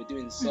 they were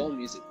doing soul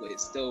music, but it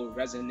still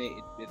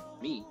resonated with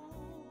me,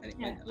 and it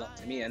meant a lot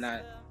to me. And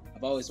I've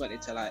always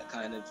wanted to like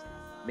kind of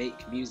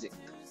make music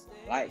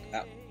like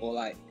that, or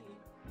like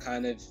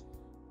kind of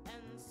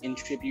in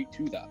tribute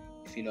to that,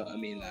 if you know what I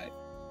mean. Like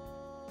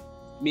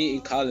meeting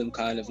Callum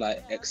kind of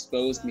like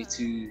exposed me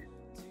to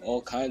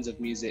all kinds of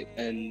music,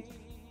 and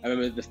I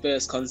remember the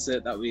first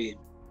concert that we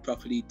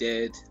properly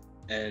did,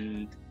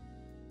 and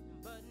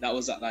that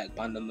was at like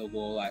Band on the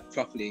Wall, like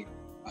properly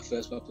our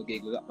first proper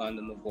gig was at Band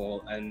on the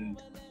Wall.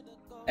 And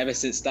ever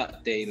since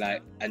that day,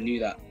 like I knew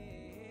that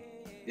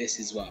this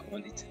is what I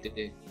wanted to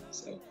do.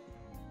 So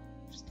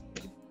just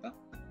did that.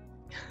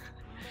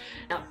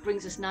 That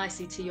brings us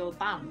nicely to your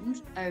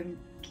band. Can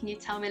you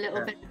tell me a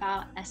little bit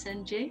about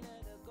SNG?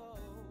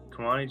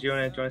 Kemani, do you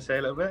want to say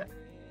a little bit?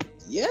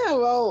 Yeah,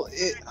 well,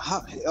 it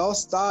all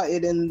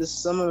started in the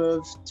summer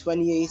of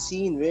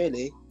 2018,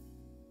 really,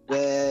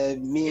 where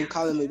me and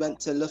Callum, we went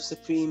to Love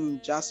Supreme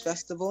Jazz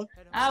Festival.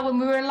 When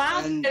we were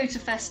allowed to go to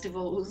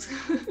festivals.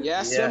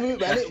 Yes,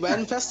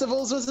 when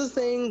festivals was a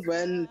thing,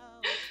 when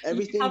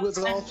everything was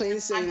all plain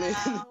sailing.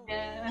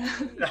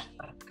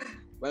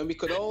 When we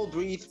could all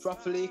breathe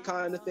properly,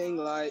 kind of thing.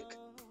 Like,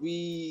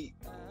 we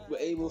were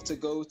able to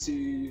go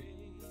to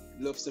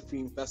Love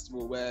Supreme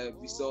Festival, where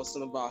we saw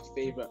some of our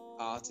favorite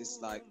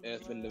artists like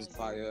Earth, Wind and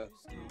Fire,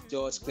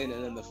 George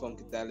Clinton and the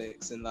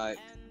Funkadelics, and like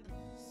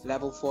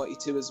Level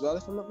 42 as well,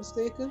 if I'm not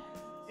mistaken.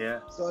 Yeah.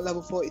 So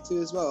Level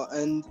 42 as well,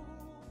 and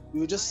we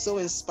were just so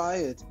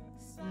inspired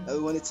that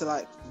we wanted to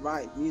like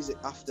write music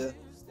after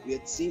we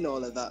had seen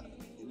all of that.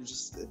 It was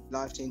just a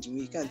life-changing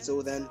weekend.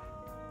 So then,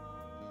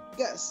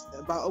 yes,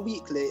 about a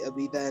week later,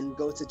 we then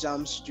go to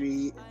Jam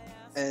Street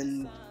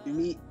and we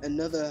meet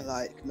another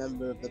like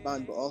member of the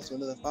band, but also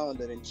another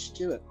founder named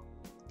Stuart,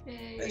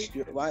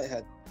 Stuart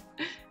Whitehead.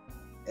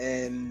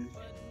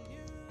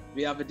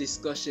 We have a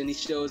discussion. He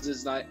shows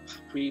us like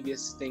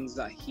previous things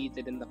that he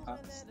did in the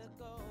past,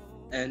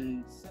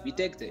 and we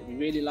digged it. We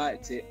really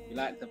liked it. We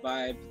liked the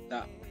vibe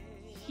that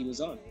he was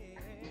on.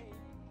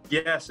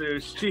 Yeah, so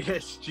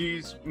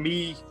Stu's,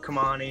 me,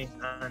 Kemani,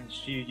 and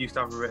Stu used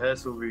to have a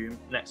rehearsal room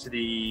next to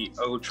the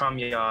old tram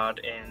yard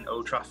in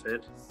Old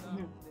Trafford.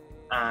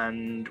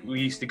 And we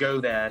used to go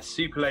there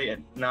super late at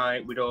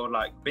night. We'd all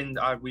like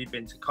we'd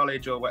been to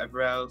college or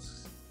whatever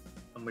else,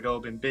 and we'd all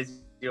been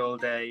busy all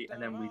day,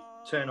 and then we'd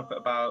turn up at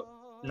about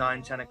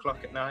 9-10 o'clock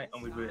at night,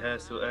 and we'd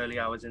rehearse till early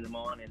hours in the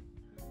morning.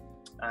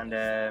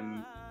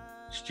 And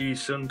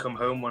Stu's son come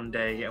home one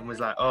day and was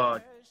like, "Oh,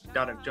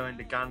 Dad, I've joined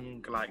a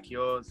gang like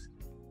yours."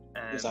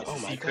 He's like, "Oh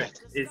my God."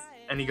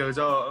 And he goes,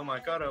 oh my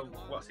God,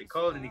 what's it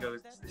called? And he goes,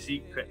 "It's the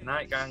Secret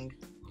Night Gang."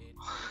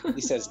 He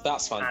says,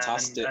 "That's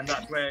fantastic." And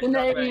that's where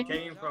it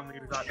came from. He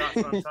was like,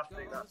 "That's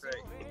fantastic, that's great."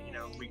 You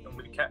know, we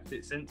kept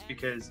it since,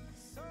 because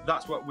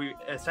that's what we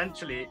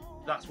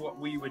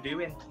were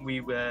doing.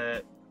 We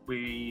were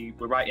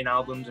writing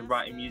albums and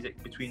writing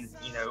music between,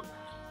 you know,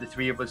 the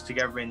three of us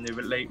together in the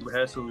late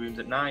rehearsal rooms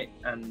at night,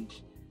 and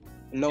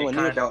no one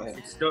knew about it.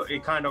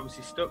 It kind of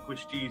obviously stuck with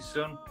Stu's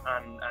son,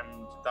 and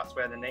that's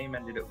where the name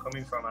ended up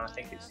coming from. And I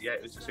think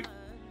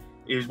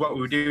it was what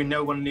we were doing.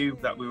 No one knew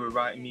that we were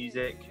writing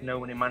music. No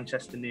one in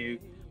Manchester knew.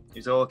 It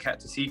was all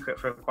kept a secret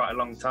for quite a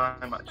long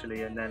time,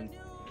 actually. And then,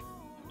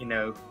 you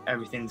know,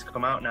 everything's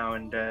come out now,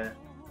 and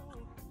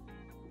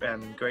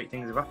great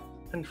things have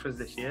happened for us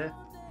this year.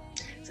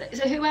 So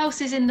who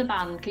else is in the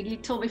band? Can you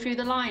talk me through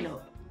the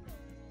lineup?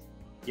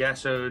 Yeah,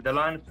 so the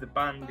lineup of the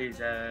band is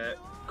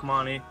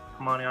Kemani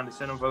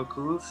Anderson on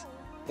vocals.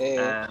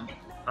 I'm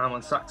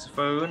on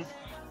saxophone.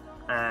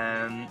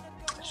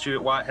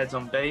 Stuart Whitehead's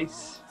on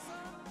bass.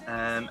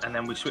 And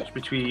then we switch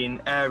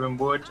between Aaron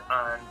Wood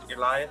and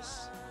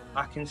Elias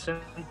Atkinson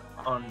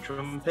on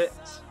trumpet.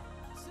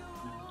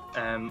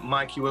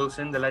 Mikey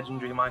Wilson, the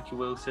legendary Mikey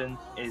Wilson,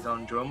 is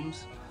on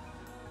drums.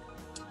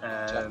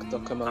 Jack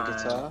Duckham on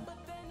guitar.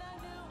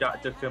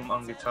 Jack Duckham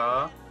on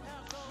guitar.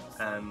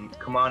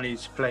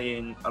 Kemani's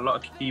playing a lot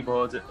of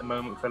keyboards at the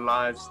moment for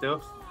live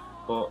stuff,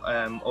 but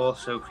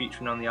also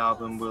featuring on the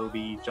album will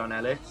be John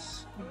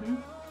Ellis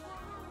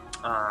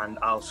and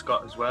Al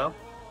Scott as well.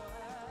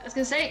 I was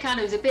going to say, it kind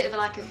of was a bit of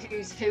like a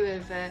who's who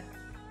of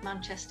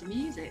Manchester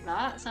music.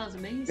 That sounds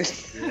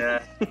amazing.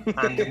 Yeah,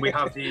 and we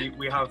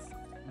have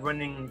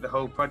running the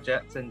whole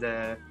project, and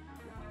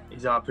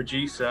is our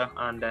producer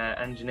and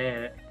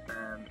engineer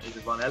is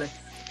Yvonne Ellis.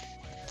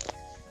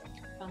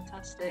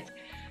 Fantastic.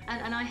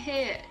 And I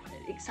hear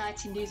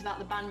exciting news about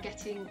the band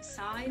getting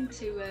signed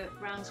to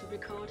Roundswood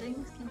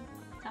Recordings.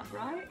 Is that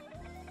right?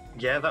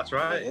 Yeah, that's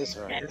right. It is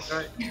right.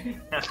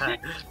 It's right.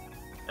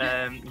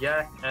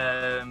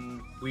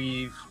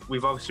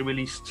 We've obviously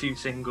released 2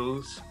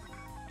 singles,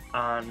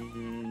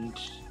 and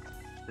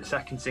the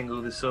second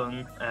single, The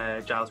Sun,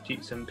 Giles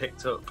Peterson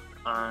picked up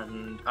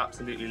and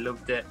absolutely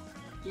loved it.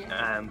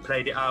 Yeah.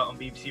 Played it out on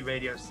BBC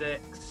Radio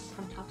 6.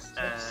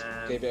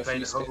 Fantastic.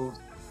 Played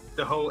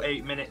the whole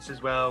 8 minutes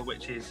as well,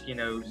 which is, you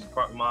know,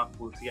 quite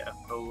remarkable to get a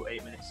whole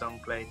 8-minute song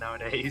played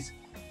nowadays.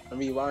 I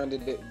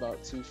rewinded it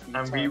about 2-3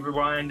 times. And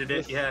rewinded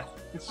it, yeah.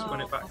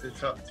 Spun it back to the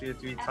top 2 or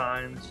 3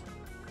 times.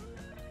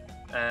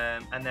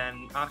 And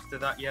then after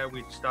that, yeah,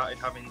 we started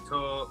having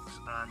talks,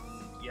 and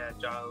yeah,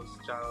 Giles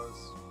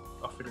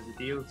offered us a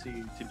deal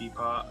to be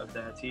part of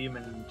their team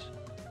and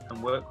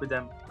work with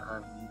them,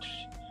 and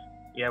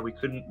yeah, we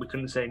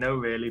couldn't say no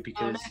really,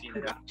 because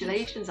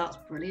congratulations, that's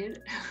brilliant.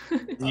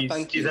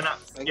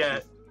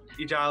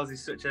 Giles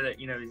is such a,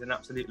 you know, he's an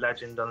absolute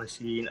legend on the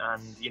scene,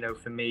 and you know,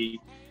 for me,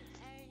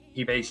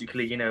 he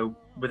basically, you know,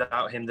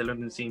 without him, the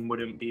London scene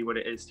wouldn't be what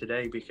it is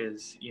today,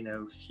 because, you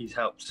know, he's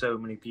helped so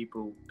many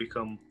people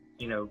become,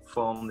 you know,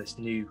 form this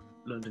new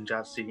London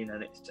jazz scene,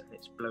 and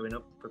it's blowing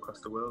up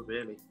across the world,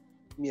 really.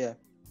 Yeah.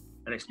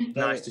 And it's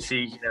nice to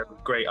see, you know,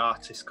 great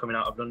artists coming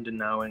out of London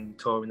now and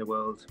touring the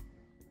world.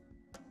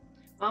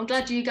 Well, I'm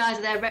glad you guys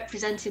are there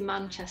representing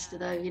Manchester,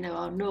 though, you know,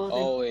 our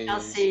northern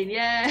jazz scene,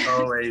 yeah.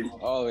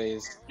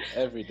 Always,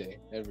 every day.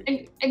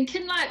 And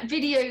can, like,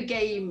 video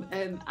game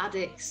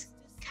addicts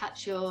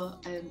catch your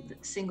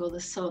single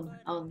 "The Sun"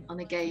 on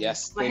a game?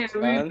 Yes, we're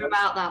hearing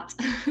about that.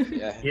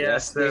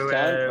 Yes,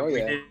 so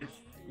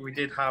we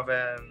did have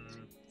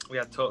we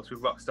had talks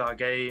with Rockstar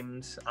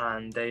Games,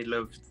 and they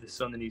loved "The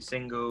Sun," the new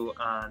single,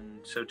 and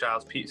so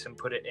Giles Peterson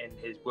put it in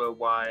his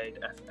worldwide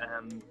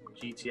FM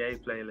GTA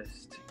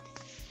playlist.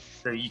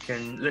 So you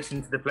can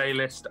listen to the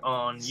playlist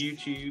on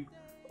YouTube,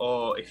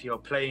 or if you're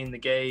playing the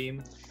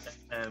game,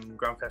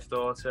 Grand Theft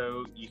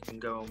Auto, you can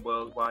go on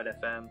Worldwide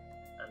FM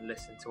and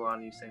listen to our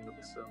new single,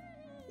 "The Sun."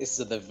 It's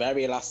the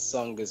very last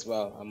song as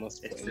well, I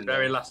must put It's in the there.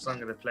 very last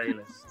song of the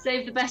playlist.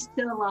 Save the best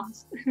till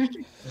last.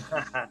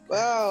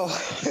 Wow.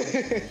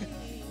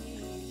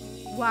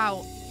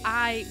 Wow,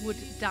 I would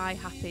die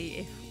happy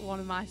if one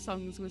of my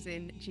songs was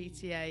in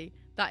GTA.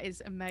 That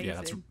is amazing.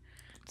 Yeah,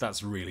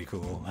 that's really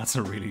cool. That's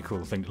a really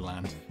cool thing to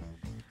land.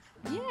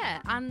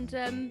 Yeah, and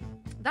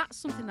that's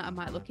something that I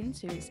might look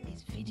into is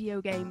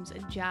video games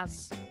and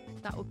jazz.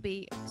 That would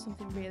be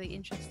something really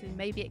interesting,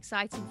 maybe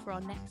exciting for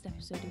our next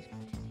episode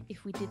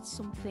if we did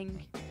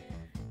something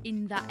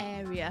in that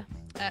area.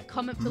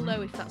 Comment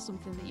below if that's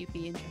something that you'd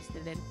be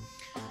interested in.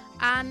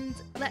 And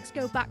let's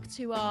go back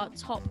to our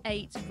top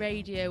 8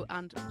 radio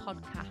and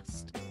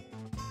podcast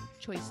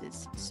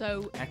choices.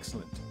 So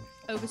excellent.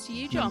 Over to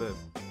you, John.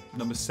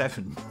 Number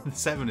 7.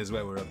 7 is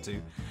where we're up to.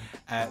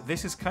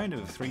 This is kind of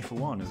a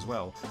 3-for-1 as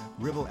well.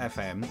 Ribble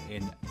FM,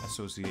 in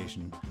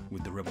association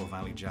with the Ribble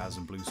Valley Jazz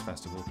and Blues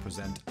Festival,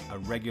 present a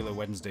regular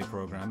Wednesday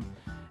programme.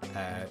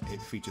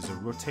 It features a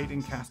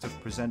rotating cast of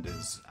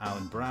presenters: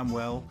 Alan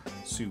Bramwell,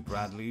 Sue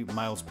Bradley,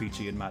 Miles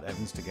Peachy and Matt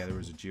Evans together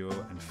as a duo,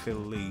 and Phil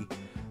Lee.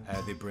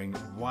 They bring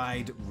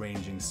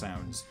wide-ranging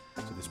sounds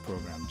to this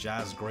programme.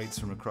 Jazz greats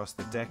from across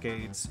the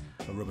decades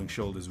are rubbing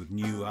shoulders with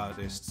new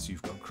artists.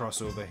 You've got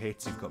crossover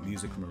hits, you've got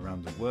music from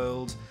around the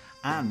world,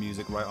 and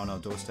music right on our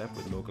doorstep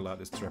with local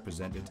artists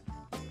represented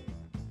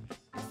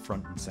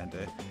front and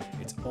centre.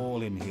 It's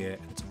all in here,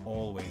 and it's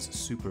always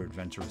super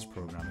adventurous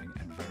programming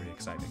and very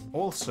exciting.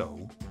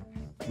 Also,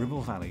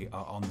 Ribble Valley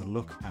are on the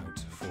lookout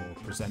for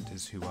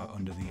presenters who are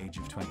under the age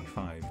of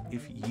 25.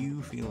 If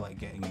you feel like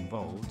getting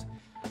involved,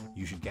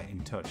 you should get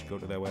in touch. Go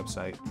to their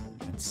website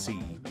and see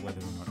whether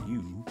or not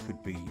you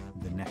could be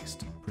the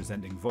next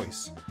presenting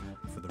voice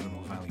for the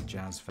Ribble Valley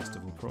Jazz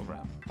Festival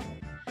programme.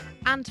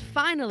 And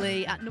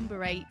finally, at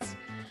number 8,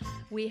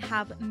 we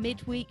have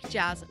Midweek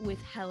Jazz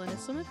with Helena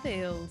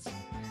Summerfield.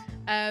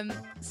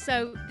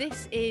 So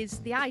this is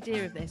the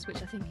idea of this,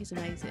 which I think is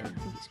amazing. I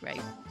think it's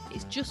great.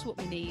 It's just what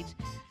we need.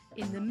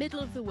 In the middle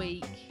of the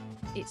week,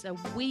 it's a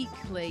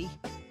weekly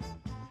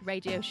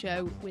radio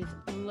show with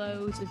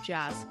loads of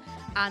jazz,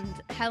 and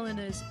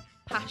Helena's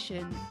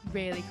passion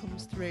really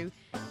comes through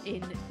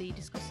in the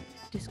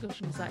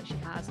discussions that she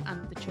has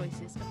and the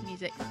choices of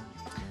music.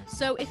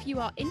 So if you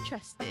are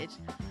interested,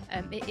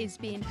 it is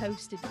being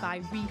hosted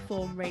by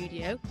Reform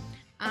Radio,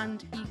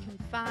 and you can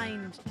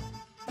find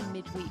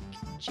Midweek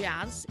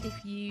Jazz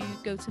if you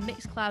go to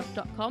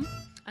mixcloud.com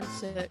and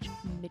search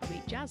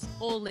Midweek Jazz.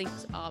 All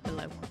links are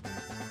below.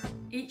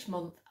 Each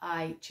month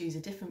I choose a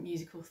different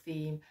musical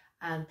theme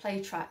and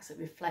play tracks that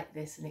reflect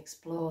this and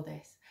explore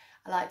this.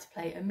 I like to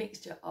play a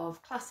mixture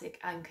of classic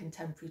and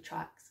contemporary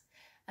tracks.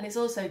 And it's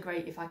also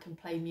great if I can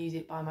play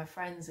music by my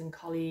friends and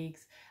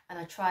colleagues, and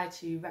I try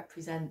to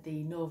represent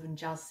the northern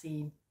jazz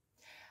scene.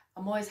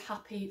 I'm always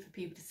happy for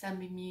people to send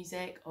me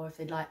music, or if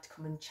they'd like to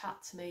come and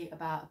chat to me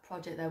about a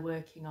project they're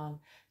working on,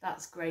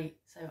 that's great.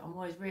 So I'm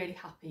always really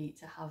happy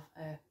to have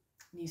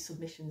new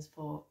submissions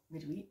for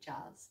Midweek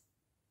Jazz.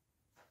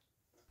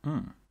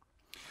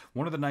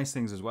 One of the nice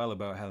things as well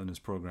about Helena's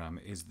programme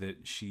is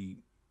that she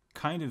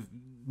kind of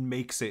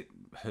makes it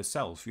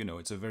herself. You know,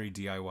 it's a very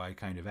DIY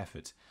kind of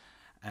effort.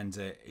 And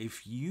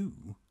if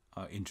you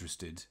are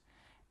interested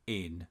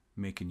in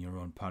making your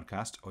own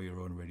podcast or your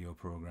own radio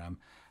program,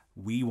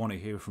 we want to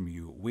hear from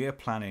you. We're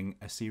planning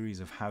a series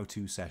of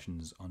how-to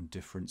sessions on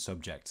different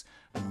subjects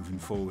moving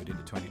forward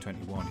into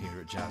 2021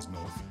 here at Jazz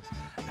North.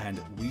 And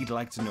we'd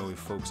like to know if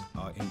folks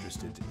are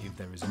interested. If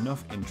there is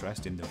enough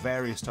interest in the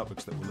various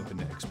topics that we're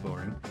looking at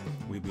exploring,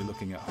 we'll be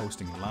looking at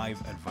hosting live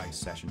advice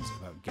sessions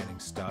about getting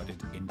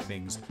started in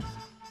things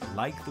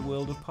like the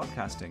world of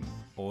podcasting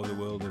or the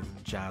world of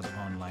jazz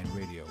online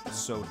radio.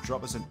 So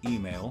drop us an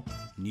email,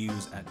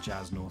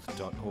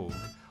 news@jazznorth.org,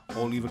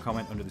 or leave a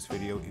comment under this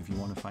video if you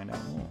want to find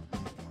out more.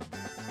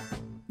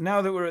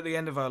 Now that we're at the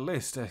end of our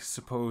list, I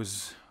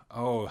suppose...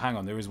 Oh, hang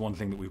on, there is one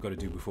thing that we've got to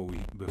do before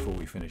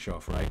we finish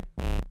off, right?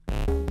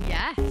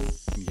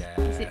 Yes. Yes.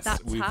 Is it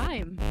that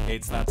time?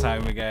 It's that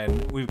time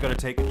again. We've got to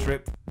take a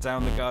trip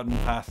down the garden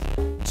path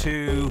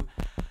to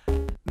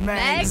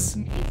Meg's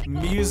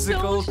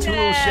musical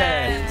tool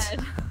shed.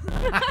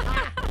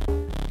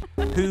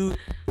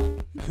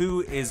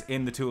 Who is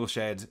in the tool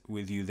shed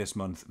with you this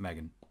month,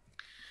 Megan?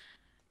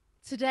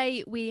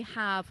 Today we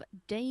have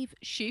Dave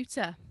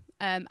Shooter.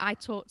 I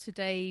talked to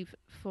Dave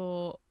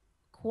for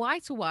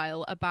quite a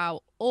while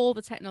about all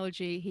the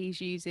technology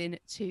he's using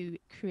to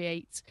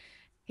create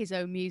his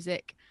own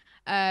music.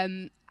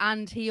 And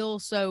he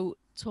also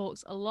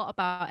talks a lot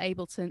about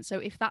Ableton. So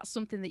if that's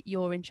something that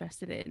you're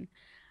interested in,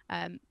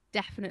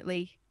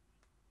 definitely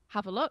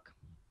have a look.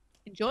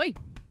 Enjoy.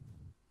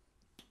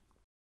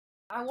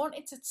 I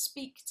wanted to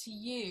speak to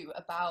you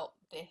about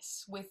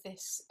this with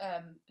this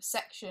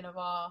section of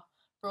our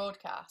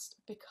broadcast,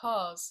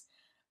 because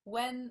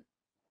when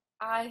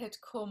I had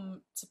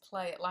come to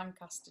play at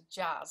Lancaster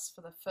Jazz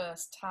for the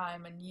first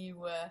time, and you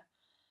were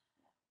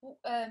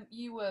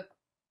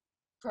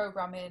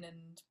programming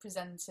and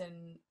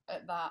presenting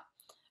at that,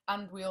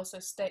 and we also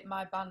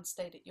my band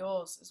stayed at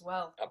yours as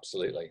well.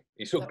 Absolutely.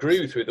 You sort of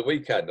grew through the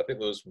weekend. I think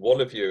there was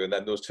one of you, and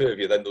then there was two of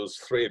you, then there was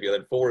three of you,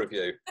 then four of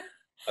you.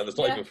 And there's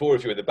not even four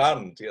of you in the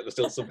band, yet there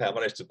still somehow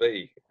managed to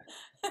be.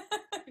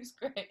 It was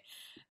great.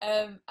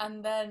 And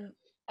then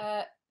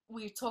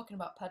we were talking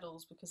about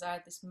pedals, because I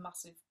had this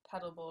massive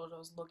pedal board I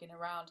was lugging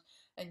around,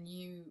 and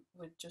you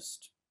were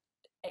just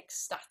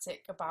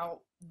ecstatic about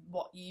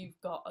what you've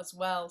got as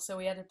well. So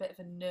we had a bit of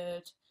a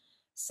nerd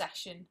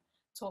session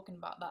talking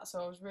about that.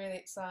 So I was really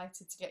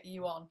excited to get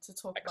you on to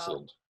talk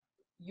about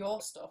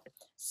your stuff.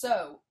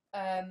 So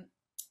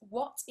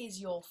what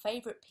is your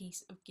favourite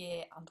piece of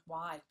gear and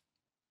why?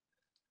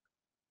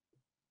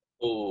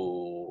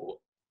 Oh,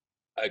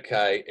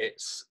 okay.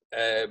 It's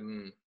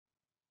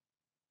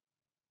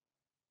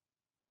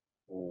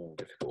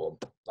difficult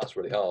one. That's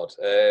really hard.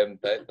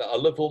 I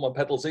love all my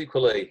pedals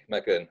equally,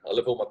 Megan. I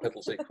love all my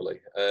pedals equally.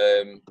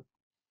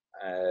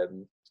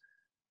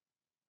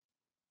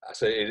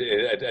 So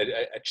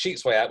a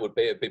cheats way out would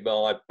be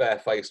my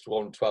barefaced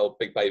 112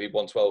 Big Baby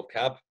 112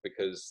 cab,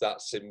 because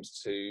that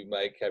seems to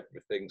make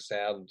everything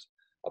sound.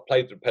 I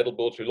played the pedal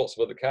board through lots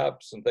of other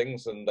cabs and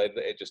things, and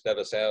it just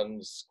never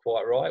sounds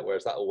quite right.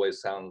 Whereas that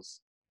always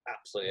sounds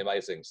absolutely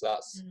amazing. So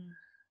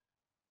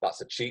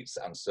that's a cheats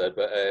answer.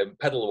 But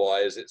pedal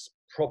wise, it's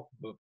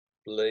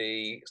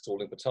probably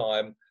stalling for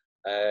time.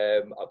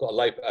 I've got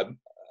a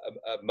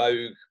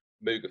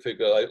Moog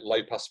Fuga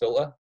low pass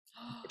filter,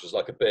 which is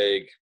like a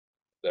big.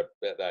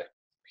 They're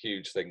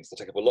huge things. They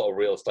take up a lot of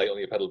real estate on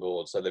your pedal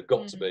board, so they've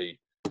got to be,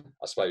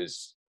 I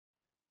suppose.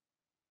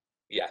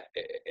 Yeah,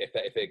 if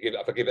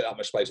I give it that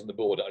much space on the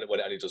board when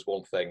it only does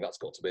one thing, that's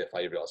got to be a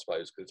favourite, I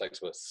suppose, because it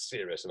takes up a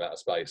serious amount of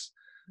space.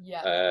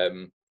 Yeah.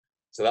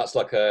 So that's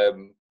like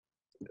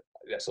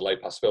it's a low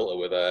pass filter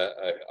with a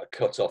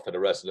cut off and a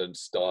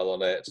resonance dial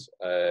on it,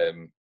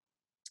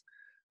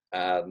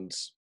 and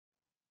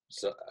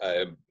so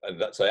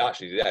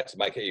actually, to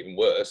make it even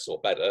worse or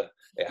better,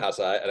 it has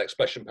an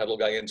expression pedal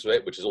going into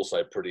it, which is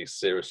also pretty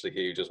seriously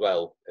huge as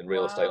well in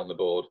real estate on the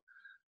board,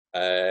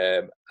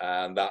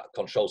 and that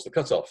controls the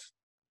cutoff.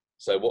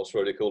 So what's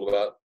really cool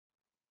about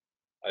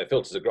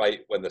filters are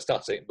great when they're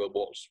static, but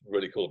what's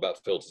really cool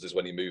about filters is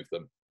when you move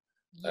them.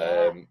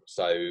 Yeah.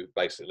 So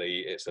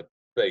basically, it's a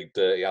big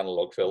dirty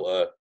analog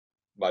filter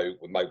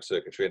with Moog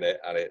circuitry in it,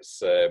 and it's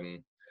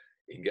you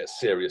can get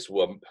serious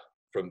whump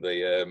from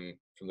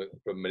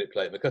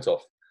manipulating the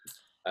cutoff.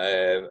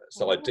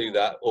 So I do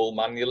that all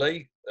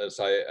manually.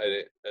 So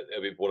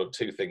it'll be one of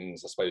two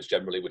things, I suppose,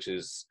 generally, which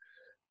is,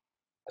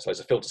 I suppose,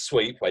 a filter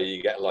sweep where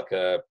you get like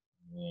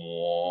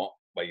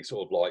where you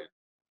sort of like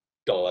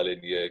dial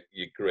in your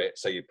grit.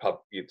 So you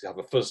have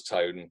a fuzz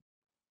tone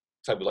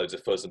with loads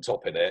of fuzz and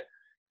top in it.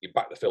 You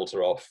back the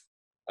filter off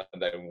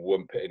and then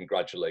whump it in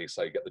gradually,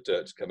 so you get the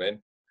dirt to come in.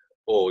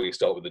 Or you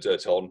start with the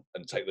dirt on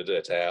and take the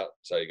dirt out,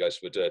 so it goes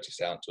from a dirty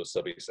sound to a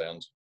subby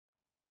sound.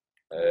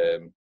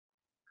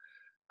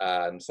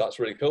 And so that's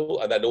really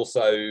cool. And then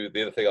also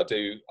the other thing I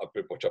do,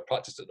 which I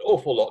practiced an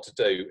awful lot to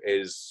do,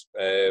 is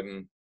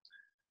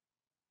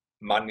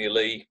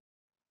manually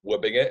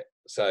wubbing it.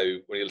 So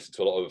when you listen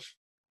to a lot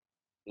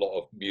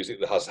of music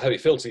that has heavy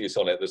filter use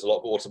on it, there's a lot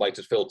of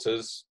automated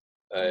filters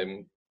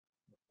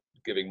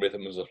giving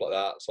rhythm and stuff like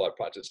that. So I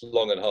practiced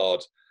long and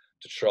hard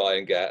to try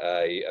and get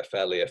a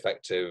fairly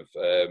effective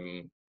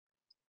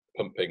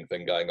pumping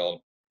thing going on.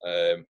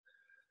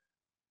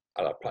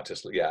 And I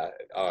practiced,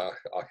 I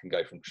can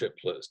go from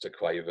triplets to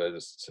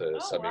quavers to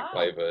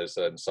semi-quavers,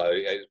 and so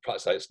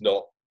it's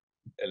not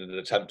in an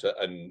attempt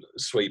at and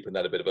sweep and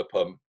then a bit of a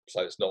pump.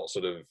 So it's not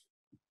sort of,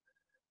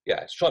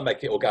 it's try and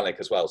make it organic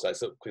as well. So it's,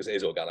 because it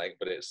is organic,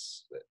 but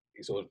it's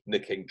you're sort of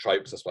nicking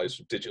tropes, I suppose,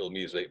 from digital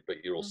music, but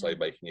you're also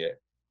making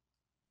it,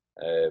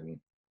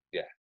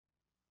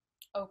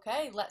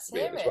 Okay, let's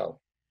hear it. As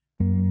well.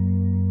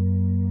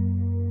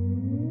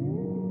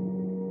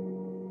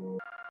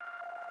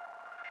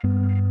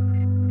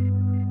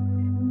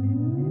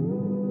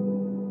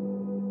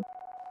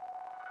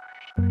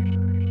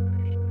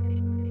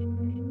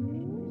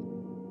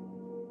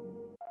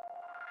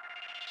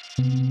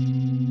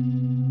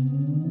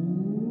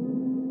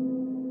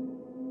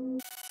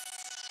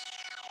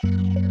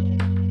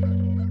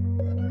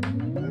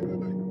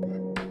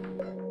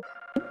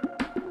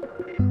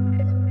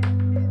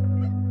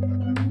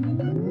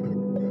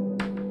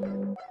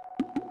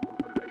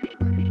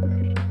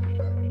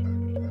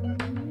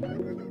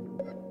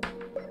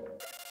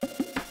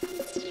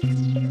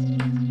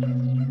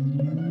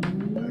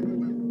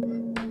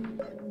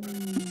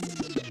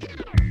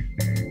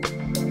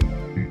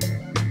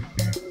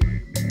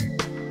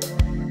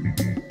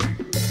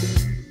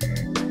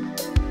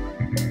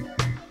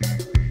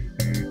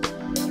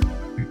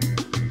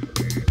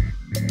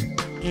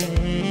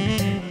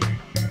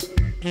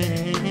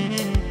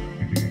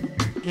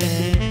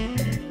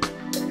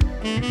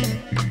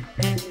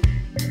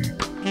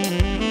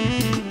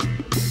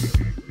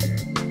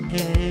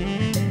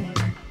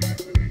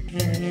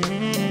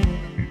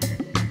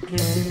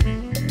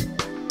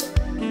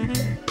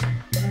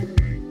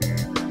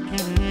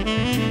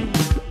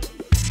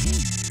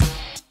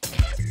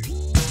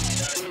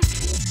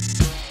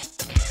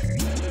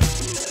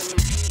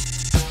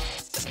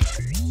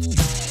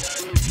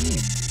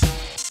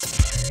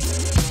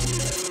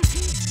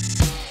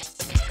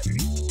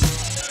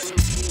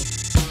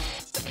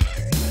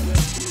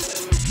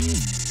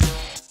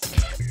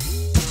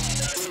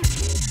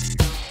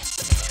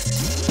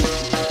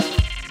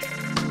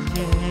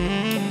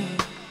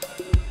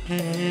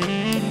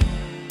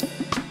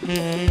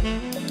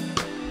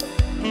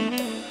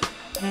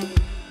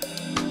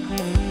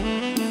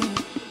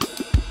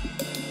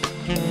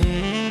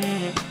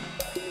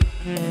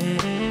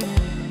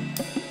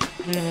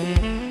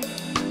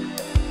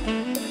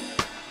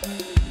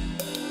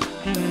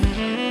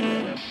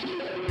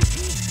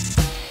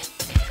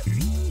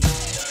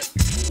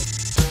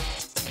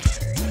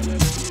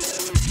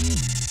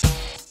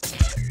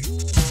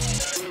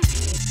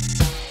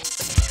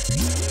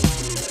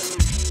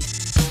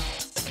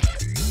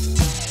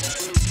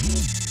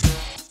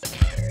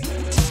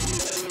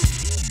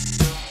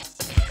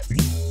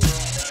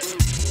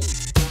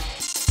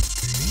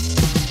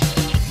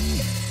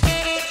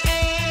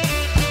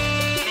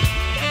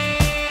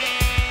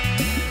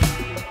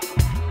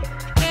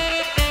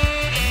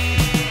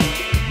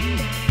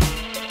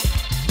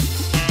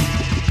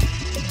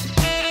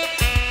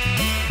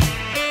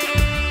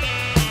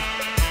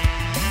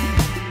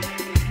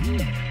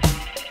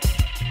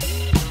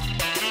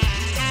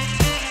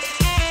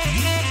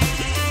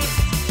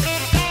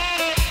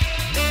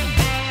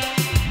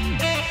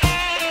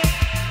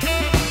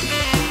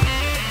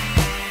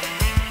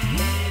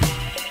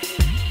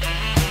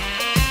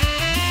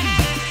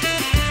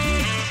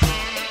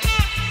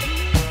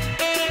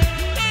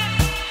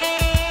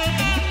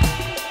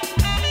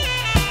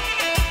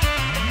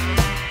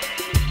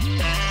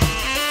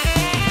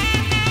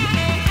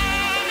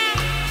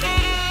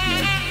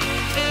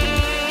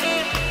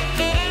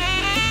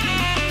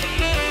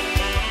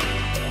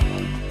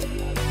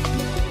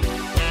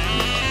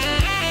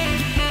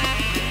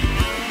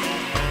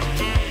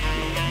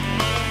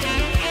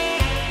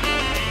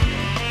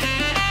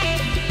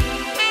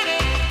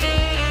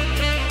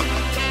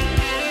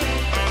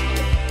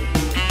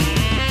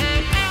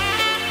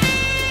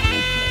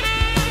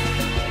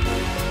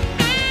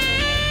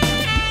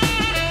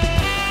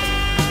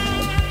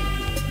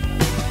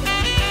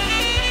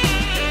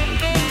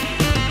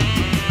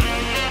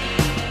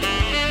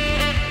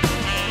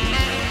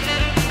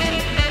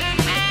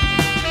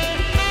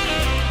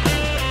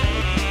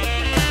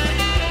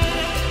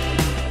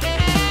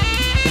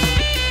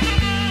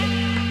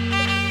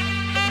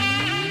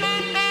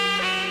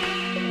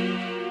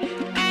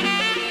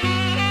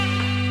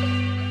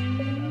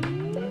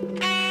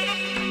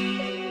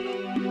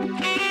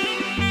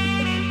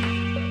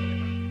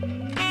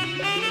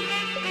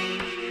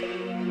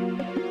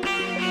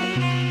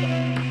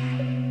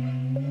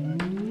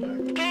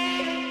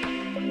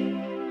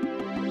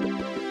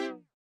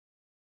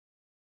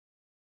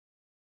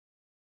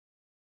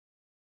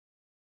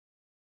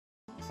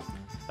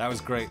 That was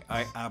great.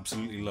 I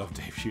absolutely love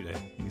Dave Shooter.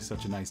 He's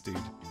such a nice dude.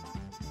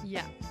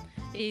 Yeah,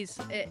 he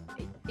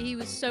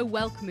was so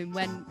welcoming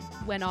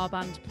when our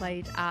band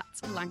played at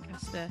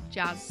Lancaster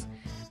Jazz.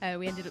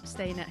 We ended up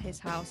staying at his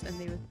house,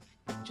 and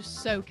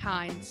just so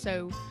kind,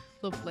 so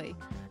lovely.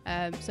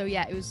 So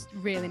yeah, it was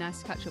really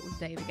nice to catch up with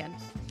Dave again.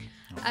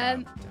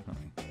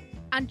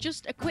 And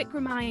just a quick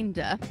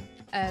reminder,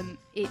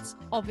 it's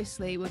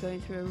obviously we're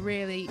going through a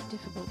really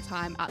difficult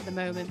time at the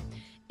moment.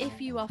 If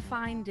you are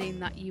finding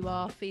that you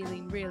are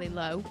feeling really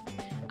low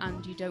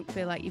and you don't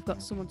feel like you've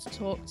got someone to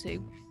talk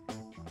to,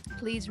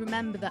 please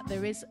remember that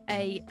there is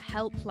a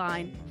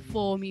helpline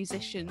for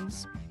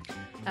musicians.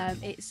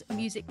 It's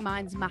Music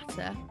Minds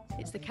Matter.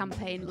 It's the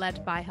campaign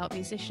led by Help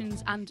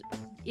Musicians, and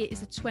it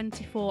is a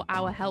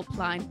 24-hour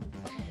helpline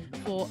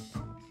for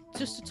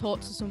just to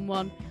talk to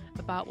someone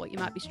about what you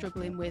might be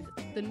struggling with.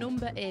 The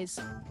number is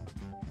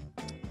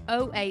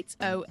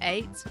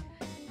 0808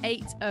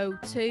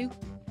 802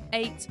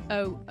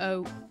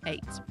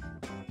 8008.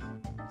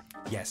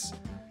 Yes,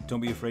 don't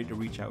be afraid to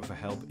reach out for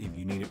help if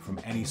you need it from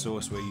any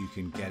source where you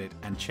can get it,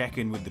 and check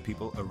in with the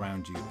people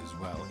around you as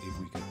well. If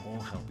we can all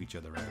help each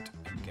other out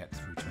and get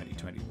through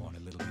 2021 a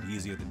little bit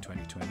easier than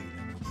 2020,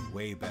 then we'll be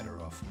way better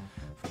off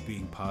for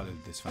being part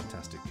of this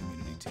fantastic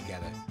community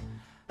together.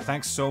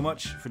 Thanks so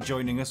much for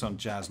joining us on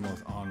Jazz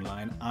North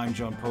Online. I'm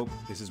John Pope,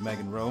 this is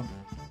Megan Rowe.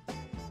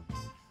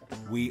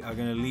 We are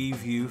going to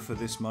leave you for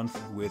this month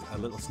with a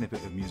little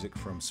snippet of music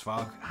from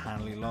Svark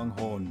Hanley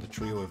Longhorn, the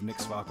trio of Nick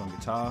Svark on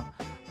guitar,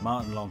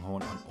 Martin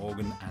Longhorn on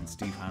organ, and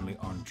Steve Hanley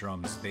on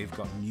drums. They've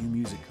got new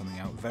music coming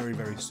out very,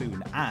 very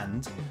soon,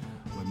 and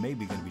we're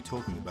maybe going to be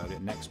talking about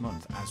it next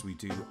month as we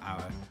do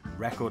our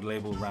record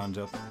label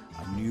roundup,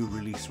 a new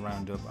release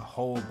roundup, a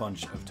whole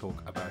bunch of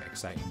talk about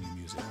exciting new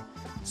music.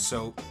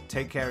 So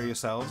take care of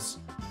yourselves,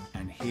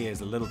 and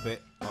here's a little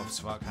bit of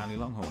Svark Hanley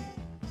Longhorn.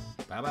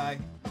 Bye-bye.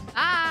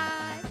 Bye.